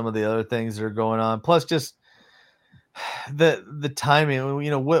some of the other things that are going on. Plus, just the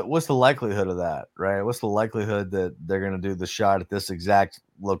timing. What's the likelihood of that, right? What's the likelihood that they're going to do the shot at this exact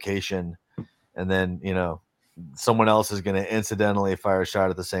location, and then someone else is going to incidentally fire a shot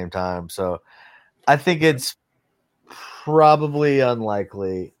at the same time? So, I think it's probably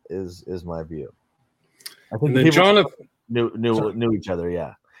unlikely. Is my view. I think and then Jonathan knew each other.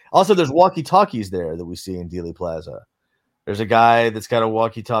 Yeah. Also, there's walkie-talkies there that we see in Dealey Plaza. There's a guy that's got a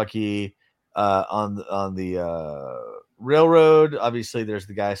walkie-talkie on the railroad. Obviously, there's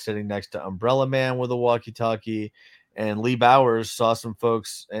the guy sitting next to Umbrella Man with a walkie-talkie. And Lee Bowers saw some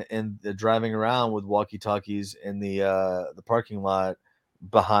folks driving around with walkie-talkies in the parking lot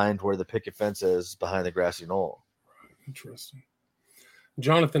behind where the picket fence is, behind the grassy knoll. Interesting.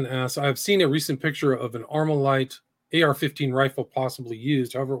 Jonathan asks, "I've seen a recent picture of an Armalite AR-15 rifle possibly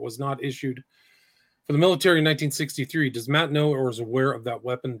used. However, it was not issued for the military in 1963. Does Matt know or is aware of that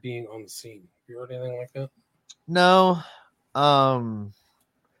weapon being on the scene?" Have you heard anything like that? No.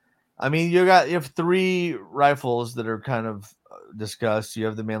 I mean, you have three rifles that are kind of discussed. You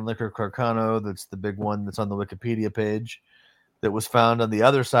have the Mannlicher Carcano, that's the big one that's on the Wikipedia page, that was found on the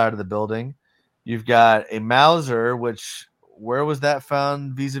other side of the building. You've got a Mauser, which, where was that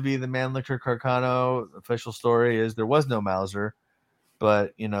found vis-a-vis the Mannlicher Carcano? Official story is there was no Mauser,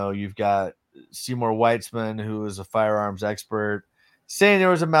 but you've got Seymour Weitzman, who is a firearms expert, saying there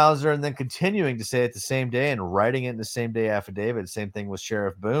was a Mauser, and then continuing to say it the same day and writing it in the same day affidavit. Same thing with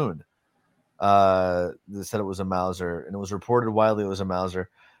Sheriff Boone. That said it was a Mauser, and it was reported widely it was a Mauser.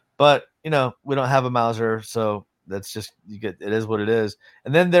 But we don't have a Mauser, so that's just it is what it is.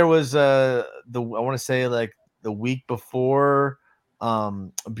 And then there was I want to say like the week before,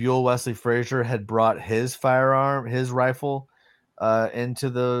 Buell Wesley Frazier had brought his rifle into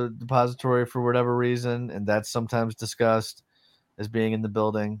the depository for whatever reason, and that's sometimes discussed as being in the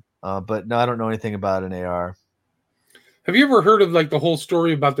building. But no, I don't know anything about an AR. Have you ever heard of like the whole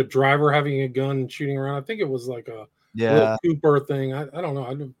story about the driver having a gun and shooting around? I think it was like a Bill Cooper thing. I don't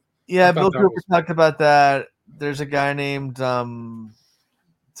know. Bill Cooper talked about that. There's a guy named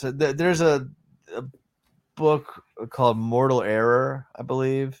so there's a book called Mortal Error, I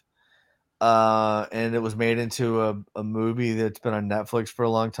believe. And it was made into a movie that's been on Netflix for a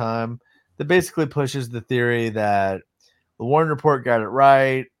long time that basically pushes the theory that the Warren Report got it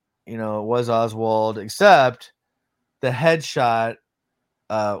right. It was Oswald, except the headshot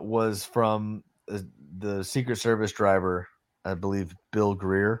was from the Secret Service driver, I believe, Bill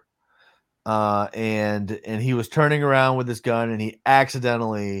Greer. And he was turning around with his gun, and he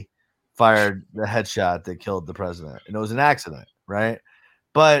accidentally fired the headshot that killed the president. And it was an accident, right?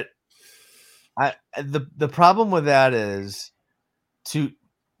 But the problem with that is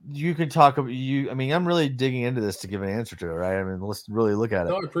you can talk about I mean, I'm really digging into this to give an answer to it, right? I mean, let's really look at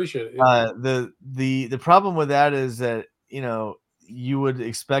it. No, I appreciate it. Yeah. The problem with that is that you would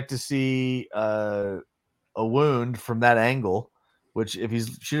expect to see a wound from that angle, which if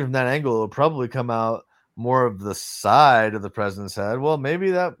he's shooting from that angle, it'll probably come out more of the side of the president's head. Well,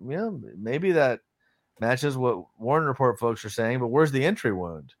 maybe that matches what Warren Report folks are saying, but where's the entry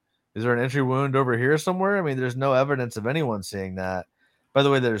wound? Is there an entry wound over here somewhere? I mean, there's no evidence of anyone seeing that. By the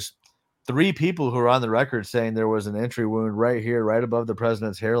way, there's 3 people who are on the record saying there was an entry wound right here, right above the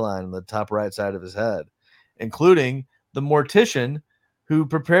president's hairline on the top right side of his head, including the mortician who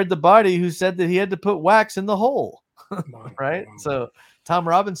prepared the body, who said that he had to put wax in the hole. Right? So Tom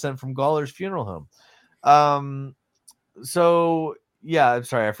Robinson from Gawler's Funeral Home. So yeah, I'm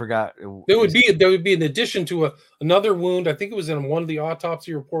sorry, I forgot. There would be an addition to another wound. I think it was in one of the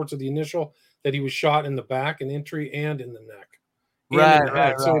autopsy reports of the initial that he was shot in the back, an entry, and in the neck.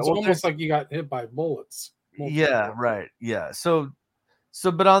 Right. So it's almost like you got hit by bullets. Yeah, right. Yeah. So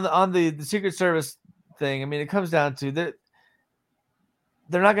but on the Secret Service thing, I mean, it comes down to that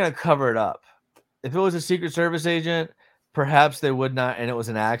they're not going to cover it up. If it was a Secret Service agent, perhaps they would not, and it was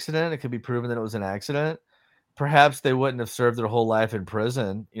an accident. It could be proven that it was an accident. Perhaps they wouldn't have served their whole life in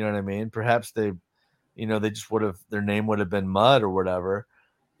prison. You know what I mean? Perhaps they just would have, their name would have been mud or whatever.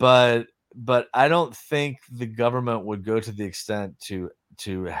 But I don't think the government would go to the extent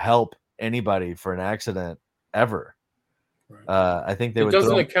to help anybody for an accident ever. Right. I think they would. It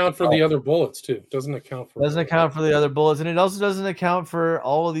doesn't account for the other bullets too. Doesn't account for the other bullets, and it also doesn't account for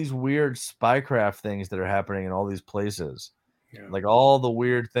all of these weird spycraft things that are happening in all these places. Yeah. Like all the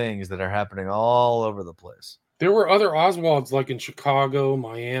weird things that are happening all over the place. There were other Oswalds, like in Chicago,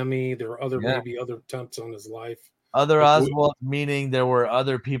 Miami. There were maybe other attempts on his life. Other Oswalds, meaning there were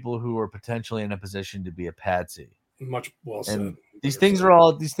other people who were potentially in a position to be a patsy. Much well said. And these things are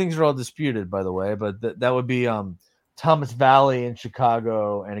all disputed, by the way. But that would be Thomas Valley in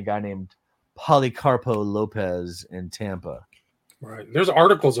Chicago and a guy named Policarpo Lopez in Tampa. Right. There's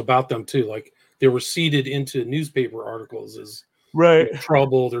articles about them too. Like they were seeded into newspaper articles as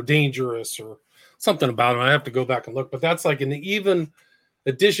trouble, they're dangerous, or something about them. I have to go back and look. But that's like in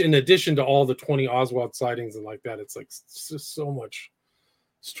addition to all the 20 Oswald sightings and like that, it's like just so much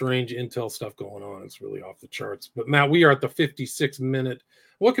strange intel stuff going on. It's really off the charts. But Matt, we are at the 56-minute.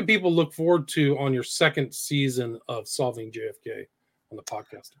 What can people look forward to on your second season of Solving JFK on the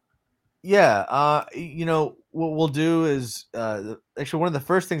podcast? Yeah, what we'll do is actually one of the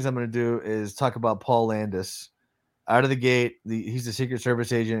first things I'm going to do is talk about Paul Landis. Out of the gate, he's a Secret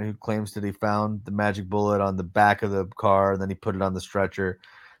Service agent who claims that he found the magic bullet on the back of the car, and then he put it on the stretcher.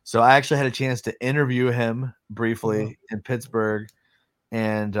 So I actually had a chance to interview him briefly in Pittsburgh,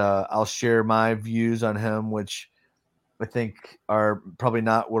 and I'll share my views on him, which I think are probably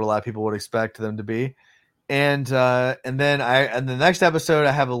not what a lot of people would expect them to be. And then in the next episode,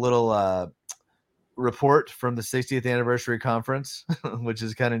 I have a little report from the 60th anniversary conference, which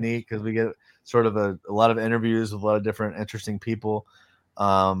is kind of neat because we get sort of a lot of interviews with a lot of different interesting people.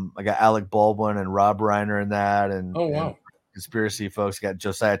 I got Alec Baldwin and Rob Reiner in that, and and conspiracy folks. Got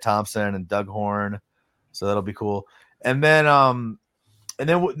Josiah Thompson and Doug Horn, so that'll be cool. And then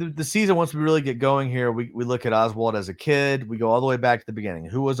the season, once we really get going here, we look at Oswald as a kid. We go all the way back to the beginning.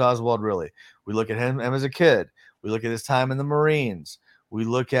 Who was Oswald really? We look at him as a kid. We look at his time in the Marines. We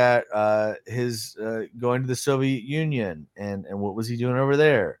look at his going to the Soviet Union and what was he doing over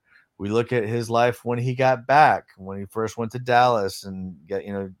there. We look at his life when he got back, when he first went to Dallas and got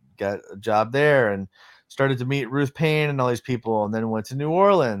a job there and started to meet Ruth Payne and all these people, and then went to New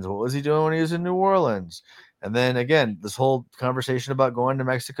Orleans. What was he doing when he was in New Orleans? And then again, this whole conversation about going to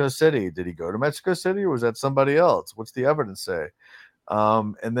Mexico City. Did he go to Mexico City or was that somebody else? What's the evidence say?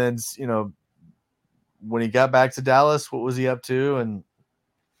 And then, when he got back to Dallas, what was he up to? And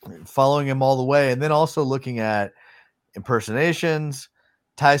following him all the way. And then also looking at impersonations,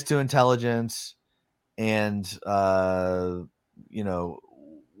 ties to intelligence, and,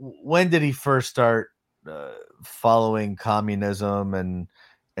 when did he first start following communism, and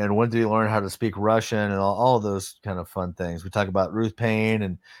when did he learn how to speak Russian, and all of those kind of fun things. We talk about Ruth Payne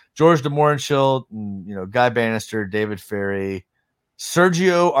and George de Mohrenschildt and, Guy Bannister, David Ferry,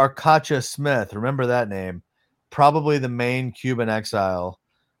 Sergio Arcacha Smith. Remember that name? Probably the main Cuban exile.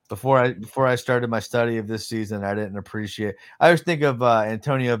 Before I started my study of this season, I didn't appreciate. I always think of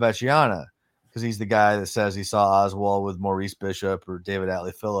Antonio Vecchiana because he's the guy that says he saw Oswald with Maurice Bishop or David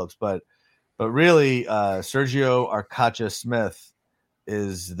Atlee Phillips. But really, Sergio Arcacha Smith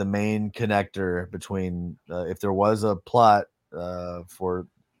is the main connector between if there was a plot for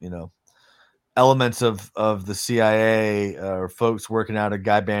elements of the CIA or folks working out of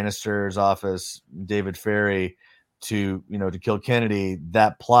Guy Bannister's office, David Ferry, to kill Kennedy.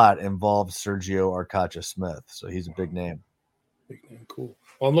 That plot involved Sergio Arcacha Smith, so he's a big name. Cool.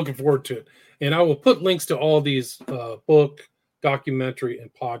 Well, I'm looking forward to it, and I will put links to all these book, documentary,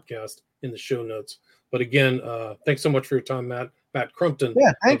 and podcast in the show notes. But again, thanks so much for your time, Matt Crumpton.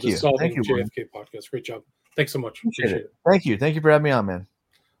 Yeah, thank you. Solving JFK Brian. Podcast. Great job. Thanks so much. Appreciate it. Thank you for having me on, man.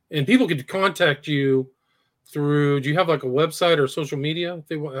 And people can contact you through. Do you have like a website or social media? If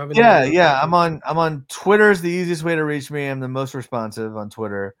they have any Yeah. I'm on Twitter. Is the easiest way to reach me. I'm the most responsive on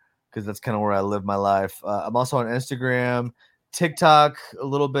Twitter because that's kind of where I live my life. I'm also on Instagram, TikTok a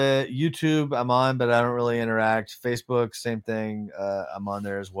little bit, YouTube. I'm on, but I don't really interact. Facebook, same thing. I'm on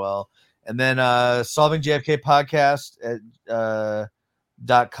there as well. And then Solving JFK podcast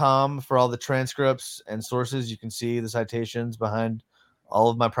at .com for all the transcripts and sources. You can see the citations behind all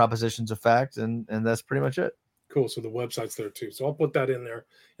of my propositions of fact, and that's pretty much it. Cool. So the website's there too. So I'll put that in there.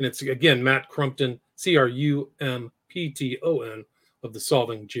 And it's again Matt Crumpton, Crumpton of the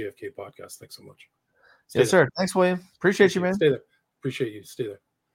Solving JFK podcast. Thanks so much. Yes, sir. Thanks, William. Appreciate you, man. Stay there. Appreciate you. Stay there.